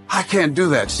 no, I can't do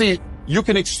that. See, you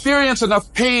can experience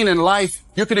enough pain in life.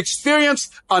 You can experience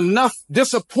enough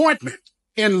disappointment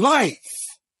in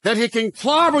life that he can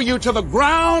clobber you to the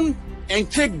ground and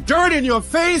kick dirt in your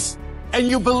face. And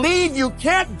you believe you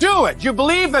can't do it. You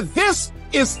believe that this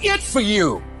is it for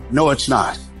you. No, it's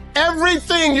not.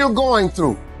 Everything you're going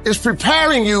through is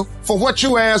preparing you for what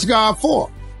you asked God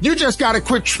for. You just got to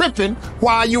quit tripping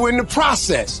while you're in the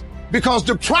process. Because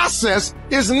the process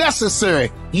is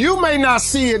necessary. You may not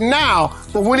see it now,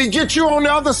 but when he gets you on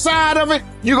the other side of it,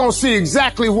 you're going to see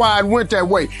exactly why it went that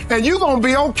way. And you're going to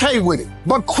be okay with it.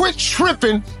 But quit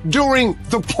tripping during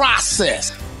the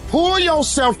process. Pull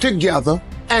yourself together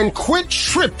and quit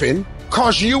tripping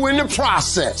because you in the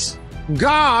process.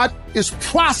 God is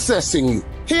processing you.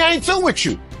 He ain't through with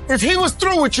you. If he was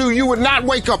through with you, you would not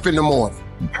wake up in the morning.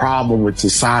 The problem with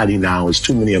society now is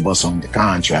too many of us on the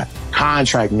contract.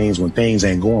 Contract means when things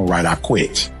ain't going right, I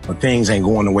quit. When things ain't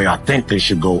going the way I think they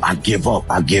should go, I give up,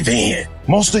 I give in.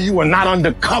 Most of you are not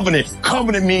under covenant.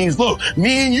 Covenant means, look,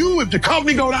 me and you, if the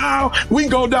company go down, we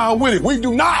go down with it. We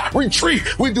do not retreat.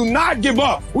 We do not give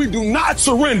up. We do not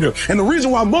surrender. And the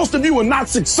reason why most of you are not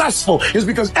successful is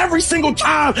because every single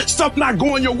time stuff not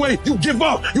going your way, you give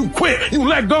up, you quit, you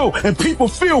let go, and people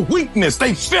feel weakness.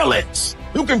 They feel it.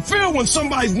 You can feel when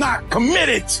somebody's not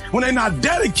committed, when they're not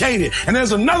dedicated. And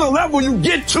there's another level you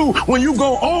get to when you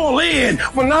go all in.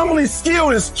 Phenomenally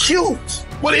skilled is cute,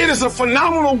 but it is a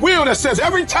phenomenal will that says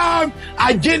every time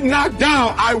I get knocked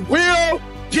down, I will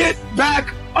get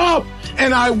back up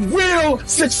and I will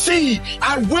succeed.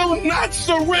 I will not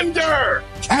surrender.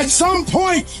 At some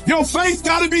point, your faith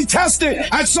got to be tested.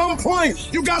 At some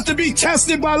point, you got to be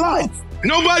tested by life.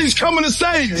 Nobody's coming to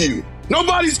save you.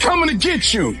 Nobody's coming to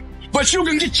get you. But you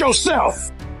can get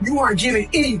yourself. You aren't given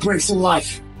any breaks in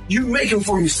life. You make them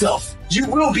for yourself. You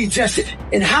will be tested.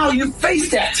 And how you face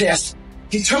that test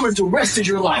determines the rest of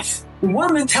your life. The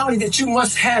one mentality that you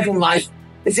must have in life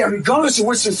is that regardless of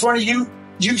what's in front of you,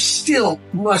 you still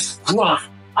must grind.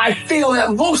 I fail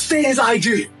at most things I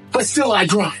do, but still I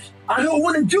grind. I don't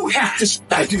want to do half the shit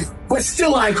I do, but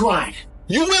still I grind.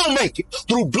 You will make it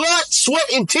through blood,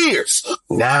 sweat, and tears.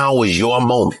 Now is your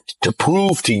moment to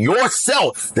prove to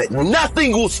yourself that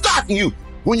nothing will stop you.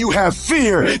 When you have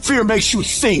fear, fear makes you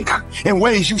think in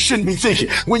ways you shouldn't be thinking.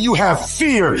 When you have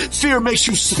fear, fear makes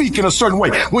you speak in a certain way.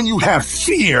 When you have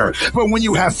fear, but when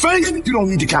you have faith, you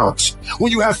don't need to count.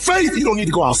 When you have faith, you don't need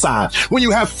to go outside. When you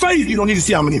have faith, you don't need to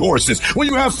see how many horses. When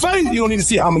you have faith, you don't need to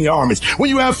see how many armies. When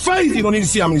you have faith, you don't need to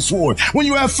see how many swords. When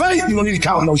you have faith, you don't need to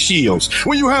count no shields.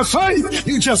 When you have faith,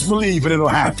 you just believe and it'll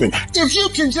happen. If you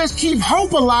can just keep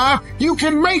hope alive, you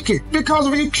can make it. Because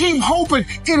if you keep hoping,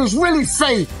 it is really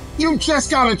faith. You just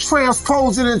gotta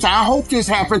transpose it into I hope this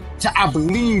happened to I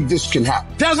believe this can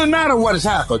happen. Doesn't matter what has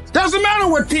happened. Doesn't matter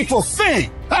what people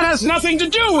think. That has nothing to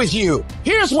do with you.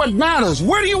 Here's what matters.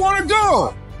 Where do you want to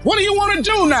go? What do you want to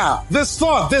do now? This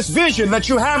thought, this vision that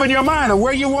you have in your mind of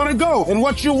where you want to go and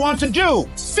what you want to do.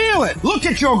 Feel it. Look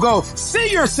at your goal.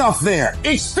 See yourself there.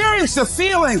 Experience the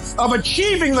feeling of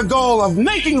achieving the goal, of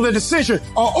making the decision,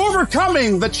 or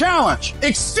overcoming the challenge.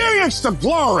 Experience the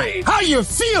glory. How you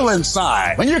feel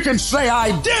inside when you can say,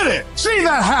 I did it. See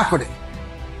that happening.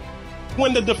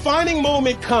 When the defining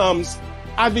moment comes,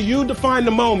 either you define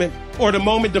the moment or the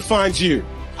moment defines you.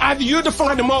 Either you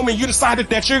define the moment, you decided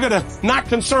that you're going to not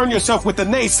concern yourself with the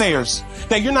naysayers,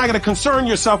 that you're not going to concern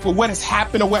yourself with what has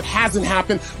happened or what hasn't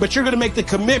happened, but you're going to make the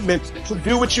commitment to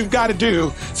do what you've got to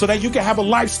do so that you can have a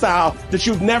lifestyle that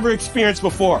you've never experienced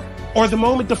before. Or the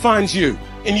moment defines you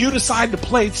and you decide to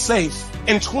play it safe.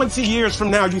 And 20 years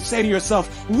from now, you say to yourself,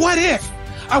 what if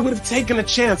I would have taken a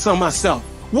chance on myself?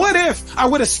 What if I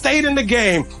would have stayed in the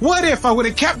game? What if I would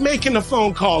have kept making the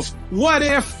phone calls? What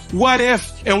if,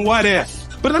 and what if?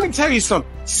 But let me tell you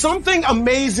something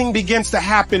amazing begins to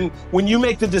happen when you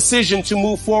make the decision to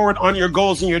move forward on your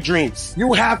goals and your dreams.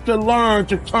 You have to learn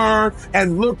to turn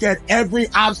and look at every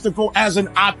obstacle as an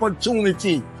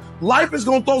opportunity. Life is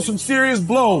going to throw some serious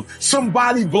blows, some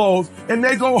body blows, and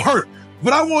they going to hurt.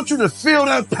 But I want you to feel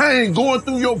that pain going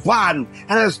through your body.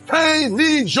 And as pain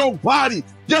leaves your body,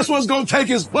 guess what's going to take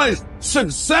its place?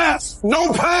 Success.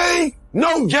 No pain,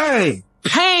 no gain.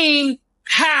 Pain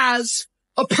has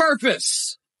a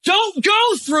purpose. Don't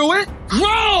go through it,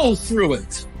 grow through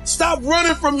it. Stop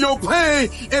running from your pain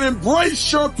and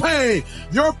embrace your pain.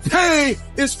 Your pain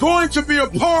is going to be a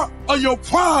part of your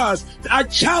prize. I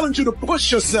challenge you to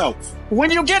push yourself. When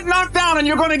you get knocked down, and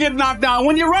you're going to get knocked down,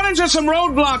 when you run into some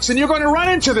roadblocks and you're going to run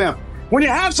into them, when you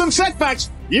have some setbacks,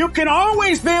 you can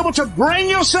always be able to bring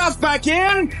yourself back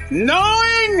in,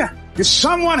 knowing if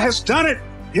someone has done it,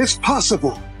 it's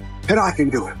possible that I can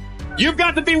do it. You've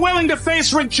got to be willing to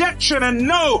face rejection and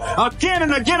no again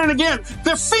and again and again.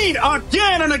 Defeat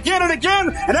again and again and again.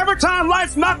 And every time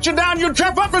life knocks you down, you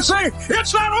jump up and say,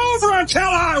 it's not over until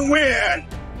I win.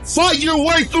 Fight your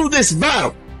way through this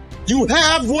battle. You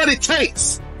have what it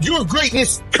takes. Your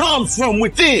greatness comes from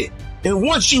within. And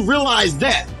once you realize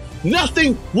that,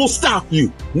 nothing will stop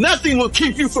you. Nothing will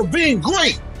keep you from being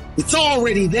great. It's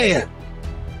already there.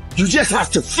 You just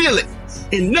have to feel it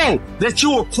and know that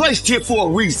you were placed here for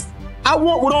a reason. I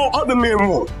want what all other men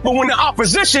want. But when the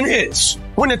opposition hits,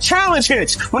 when the challenge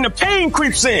hits, when the pain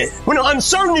creeps in, when the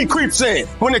uncertainty creeps in,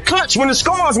 when the cuts, when the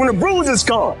scars, when the bruises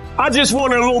come, I just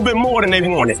want it a little bit more than they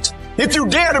want it. If you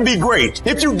dare to be great,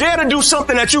 if you dare to do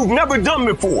something that you've never done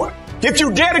before, if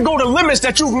you dare to go to limits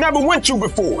that you've never went to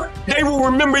before, they will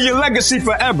remember your legacy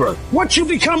forever. What you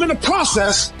become in the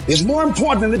process is more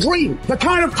important than the dream. The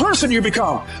kind of person you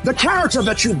become, the character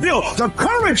that you build, the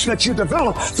courage that you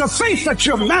develop, the faith that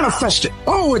you're manifesting.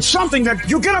 Oh, it's something that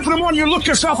you get up in the morning, you look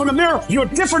yourself in the mirror, you're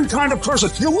a different kind of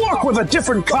person. You walk with a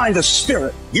different kind of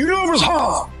spirit. You know it was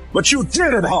hard, but you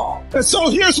did it all. And so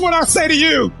here's what I say to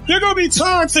you. There are going to be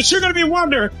times that you're going to be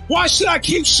wondering, why should I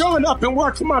keep showing up and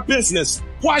working my business?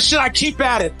 Why should I keep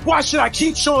at it? Why should I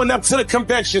keep showing up to the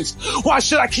conventions? Why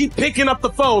should I keep picking up the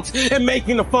phones and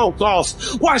making the phone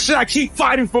calls? Why should I keep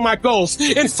fighting for my goals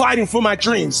and fighting for my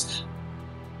dreams?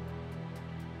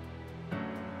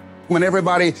 When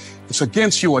everybody is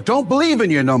against you or don't believe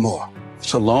in you no more,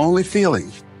 it's a lonely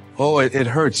feeling. Oh, it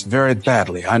hurts very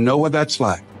badly. I know what that's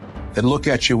like. They look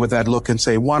at you with that look and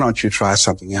say, why don't you try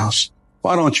something else?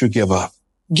 Why don't you give up?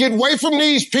 Get away from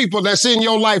these people that's in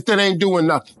your life that ain't doing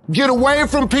nothing. Get away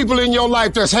from people in your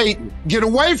life that's hating. Get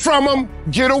away from them.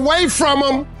 Get away from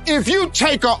them. If you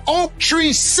take an oak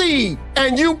tree seed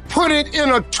and you put it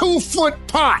in a 2-foot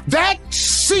pot, that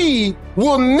seed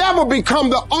will never become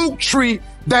the oak tree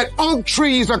that oak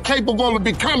trees are capable of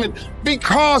becoming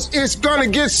because it's going to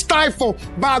get stifled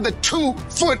by the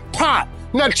 2-foot pot.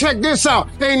 Now check this out.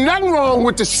 Ain't nothing wrong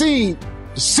with the seed.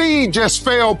 The seed just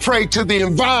fell prey to the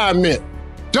environment.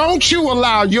 Don't you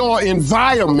allow your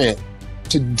environment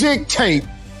to dictate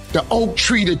the oak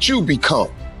tree that you become.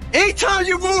 Anytime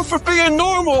you move from being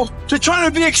normal to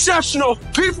trying to be exceptional,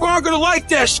 people aren't going to like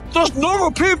that. Those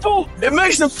normal people, it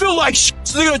makes them feel like so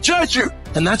they're going to judge you.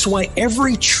 And that's why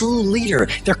every true leader,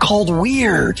 they're called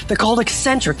weird. They're called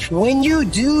eccentric. When you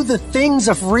do the things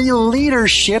of real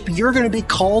leadership, you're going to be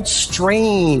called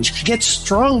strange. Get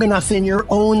strong enough in your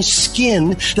own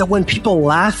skin that when people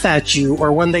laugh at you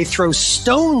or when they throw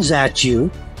stones at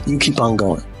you, you keep on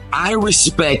going. I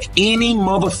respect any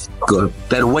motherfucker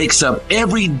that wakes up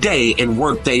every day and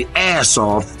work their ass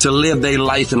off to live their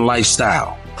life and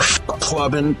lifestyle.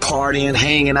 Clubbing, partying,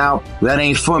 hanging out, that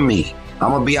ain't for me. I'm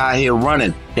gonna be out here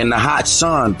running in the hot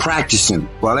sun, practicing.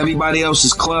 While everybody else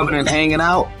is clubbing and hanging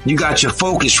out, you got your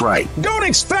focus right. Don't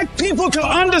expect people to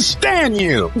understand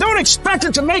you. Don't expect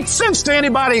it to make sense to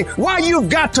anybody why you've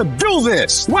got to do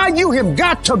this, why you have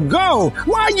got to go,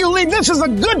 why you leave. This is a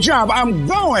good job. I'm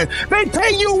going. They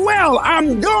pay you well.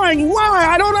 I'm going. Why?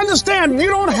 I don't understand. You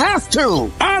don't have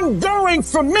to. I'm going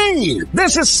for me.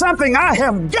 This is something I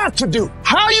have got to do.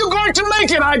 How are you going to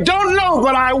make it? I don't know,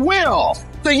 but I will.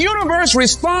 The universe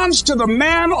responds to the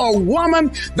man or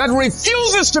woman that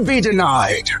refuses to be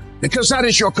denied, because that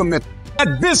is your commitment.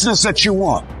 That business that you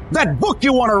want, that book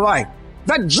you want to write,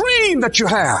 that dream that you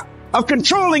have of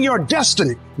controlling your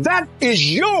destiny, that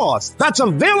is yours. That's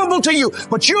available to you.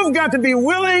 But you've got to be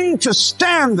willing to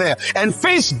stand there and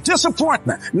face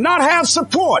disappointment, not have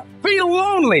support, be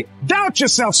lonely, doubt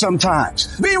yourself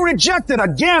sometimes, be rejected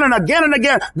again and again and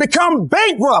again, become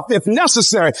bankrupt if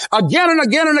necessary, again and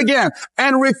again and again,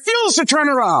 and refuse to turn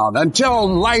around until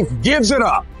life gives it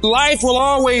up. Life will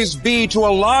always be, to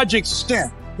a large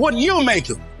extent, what you make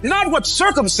it, not what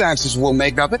circumstances will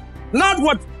make of it, not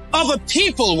what other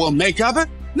people will make of it,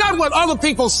 not what other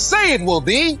people say it will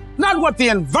be, not what the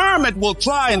environment will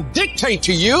try and dictate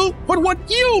to you, but what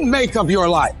you make of your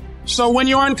life. So when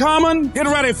you're uncommon, get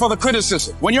ready for the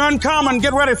criticism. When you're uncommon,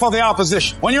 get ready for the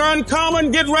opposition. When you're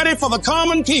uncommon, get ready for the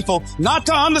common people not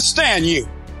to understand you.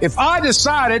 If I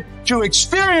decided to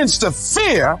experience the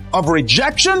fear of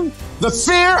rejection, the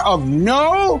fear of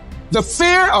no, the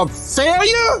fear of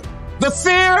failure, the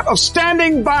fear of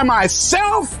standing by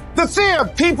myself, the fear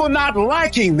of people not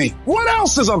liking me, what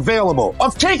else is available?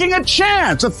 Of taking a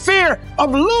chance, a fear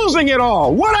of losing it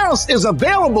all. What else is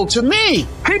available to me?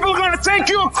 People are going to think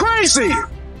you're crazy.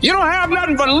 You don't have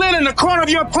nothing but lint in the corner of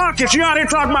your pockets. You're out here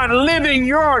talking about living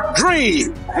your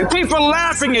dream. And people are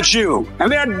laughing at you.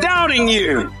 And they're doubting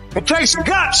you. It takes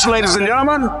guts, ladies and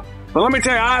gentlemen. But let me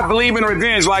tell you, I believe in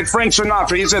revenge like Frank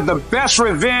Sinatra. He said the best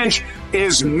revenge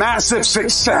is massive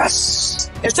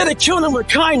success. Instead of killing them with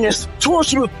kindness,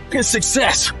 torture them with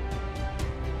success.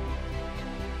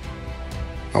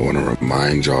 I want to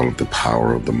remind y'all of the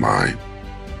power of the mind.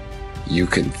 You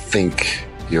can think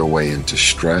your way into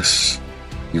stress.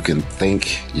 You can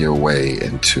think your way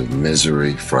into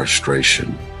misery,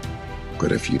 frustration.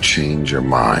 But if you change your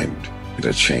mind,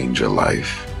 it'll change your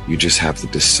life. You just have to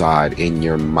decide in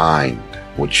your mind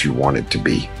what you want it to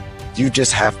be. You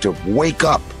just have to wake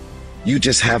up. You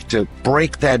just have to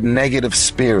break that negative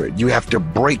spirit. You have to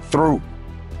break through.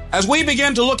 As we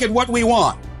begin to look at what we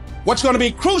want, what's going to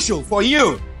be crucial for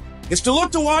you is to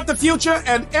look toward the future,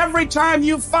 and every time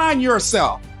you find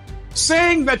yourself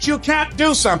saying that you can't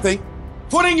do something,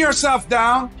 putting yourself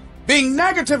down, being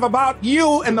negative about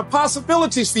you and the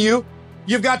possibilities for you,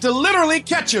 you've got to literally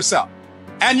catch yourself.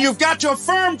 And you've got to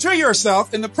affirm to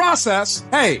yourself in the process,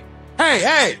 hey,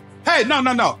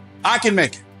 no, I can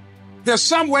make it. There's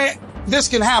some way this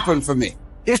can happen for me.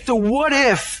 It's the what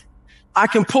if I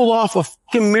can pull off a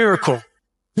fucking miracle.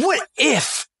 What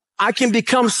if I can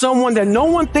become someone that no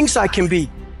one thinks I can be?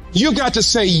 You've got to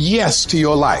say yes to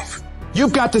your life.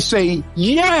 You've got to say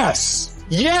yes.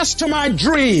 Yes to my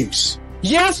dreams.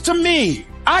 Yes to me.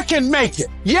 I can make it.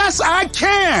 Yes, I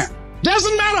can.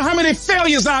 Doesn't matter how many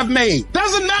failures I've made.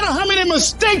 Doesn't matter how many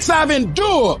mistakes I've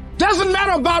endured. Doesn't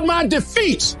matter about my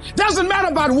defeats. Doesn't matter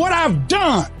about what I've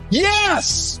done.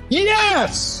 Yes.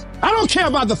 Yes. I don't care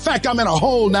about the fact I'm in a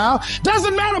hole now.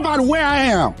 Doesn't matter about where I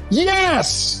am.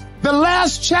 Yes. The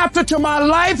last chapter to my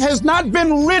life has not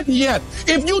been written yet.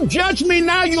 If you judge me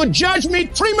now, you'll judge me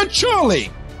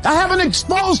prematurely. I haven't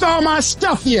exposed all my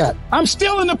stuff yet. I'm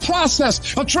still in the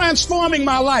process of transforming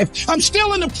my life. I'm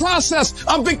still in the process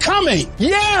of becoming.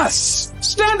 Yes!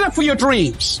 Stand up for your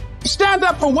dreams. Stand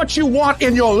up for what you want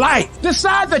in your life.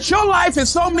 Decide that your life is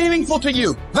so meaningful to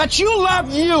you, that you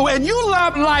love you and you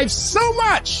love life so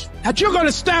much that you're going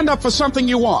to stand up for something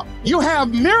you want. You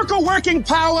have miracle working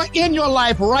power in your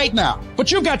life right now,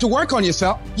 but you've got to work on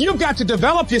yourself. You've got to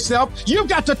develop yourself. You've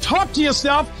got to talk to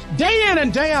yourself day in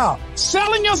and day out,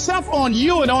 selling yourself on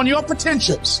you and on your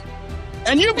potentials.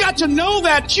 And you've got to know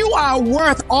that you are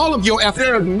worth all of your effort.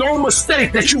 There is no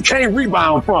mistake that you can't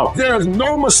rebound from. There is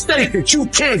no mistake that you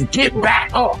can't get back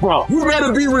up from. You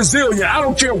better be resilient. I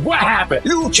don't care what happened.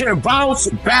 You can bounce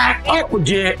back up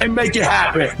again and make it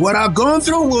happen. What I've gone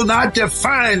through will not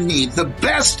define me. The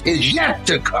best is yet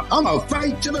to come. I'm going to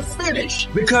fight to the finish.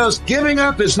 Because giving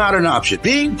up is not an option.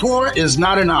 Being poor is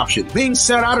not an option. Being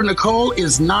set out in the cold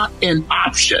is not an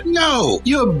option. No,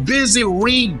 you're busy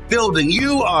rebuilding.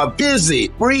 You are busy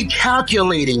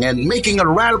recalculating and making a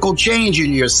radical change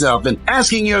in yourself and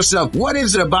asking yourself, what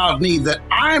is it about me that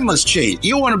I must change?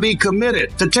 You want to be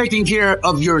committed to taking care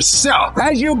of yourself.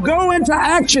 As you go into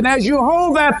action, as you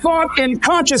hold that thought in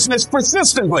consciousness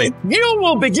persistently, you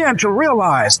will begin to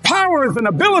realize powers and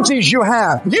abilities you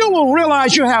have. You will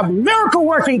realize you have miracle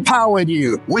working power in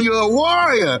you. When you're a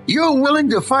warrior, you're willing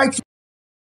to fight.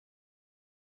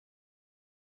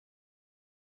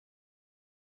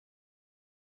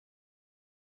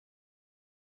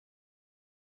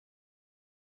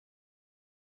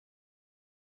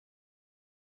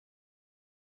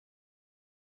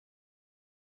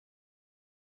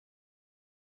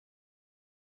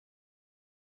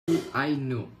 I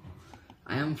know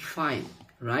I am fine,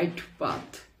 right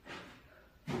path.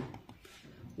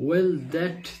 Well,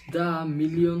 that's the $1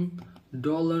 million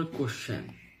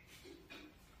question.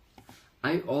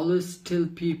 I always tell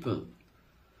people,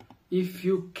 if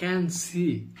you can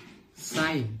see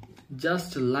sign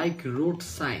just like road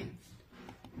sign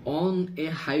on a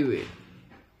highway,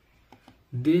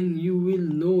 then you will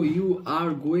know you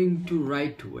are going to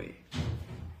right way.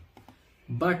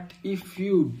 But if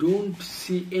you don't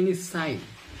see any sign,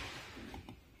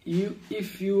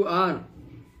 if you are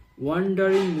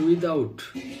wandering without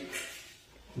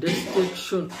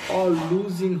direction or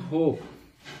losing hope,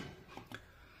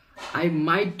 I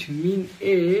might mean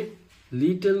a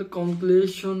little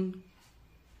consolation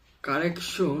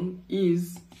correction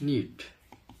is needed.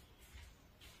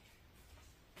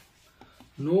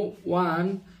 No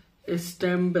one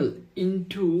stumbles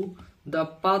into the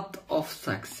path of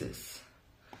success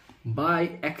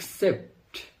by accept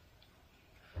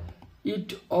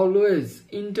it always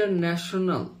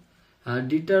international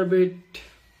determined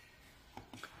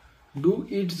do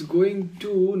it's going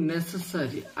to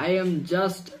necessary. I am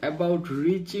just about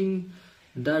reaching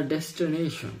the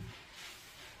destination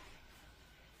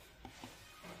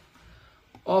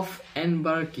of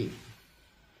embarking.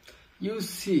 You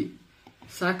see,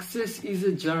 success is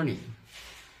a journey,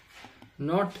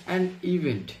 not an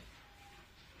event.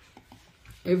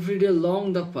 Every day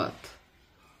along the path,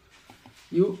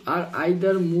 you are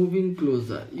either moving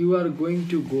closer, you are going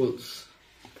to goals.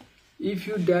 If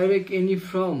you direct any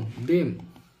from them,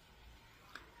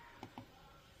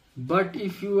 but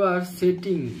if you are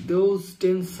setting those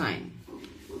 10 signs,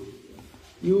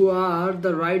 you are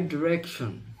the right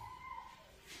direction.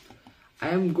 I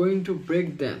am going to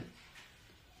break them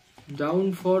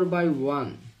down 4 by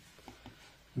 1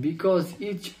 because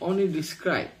each only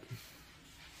describe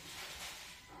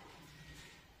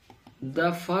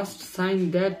the first sign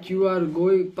that you are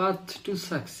going path to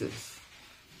success.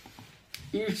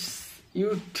 It's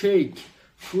you take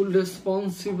full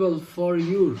responsible for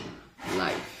your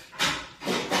life.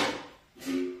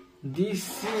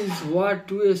 This is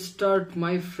what we start,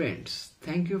 my friends.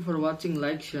 Thank you for watching.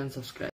 Like, share and subscribe.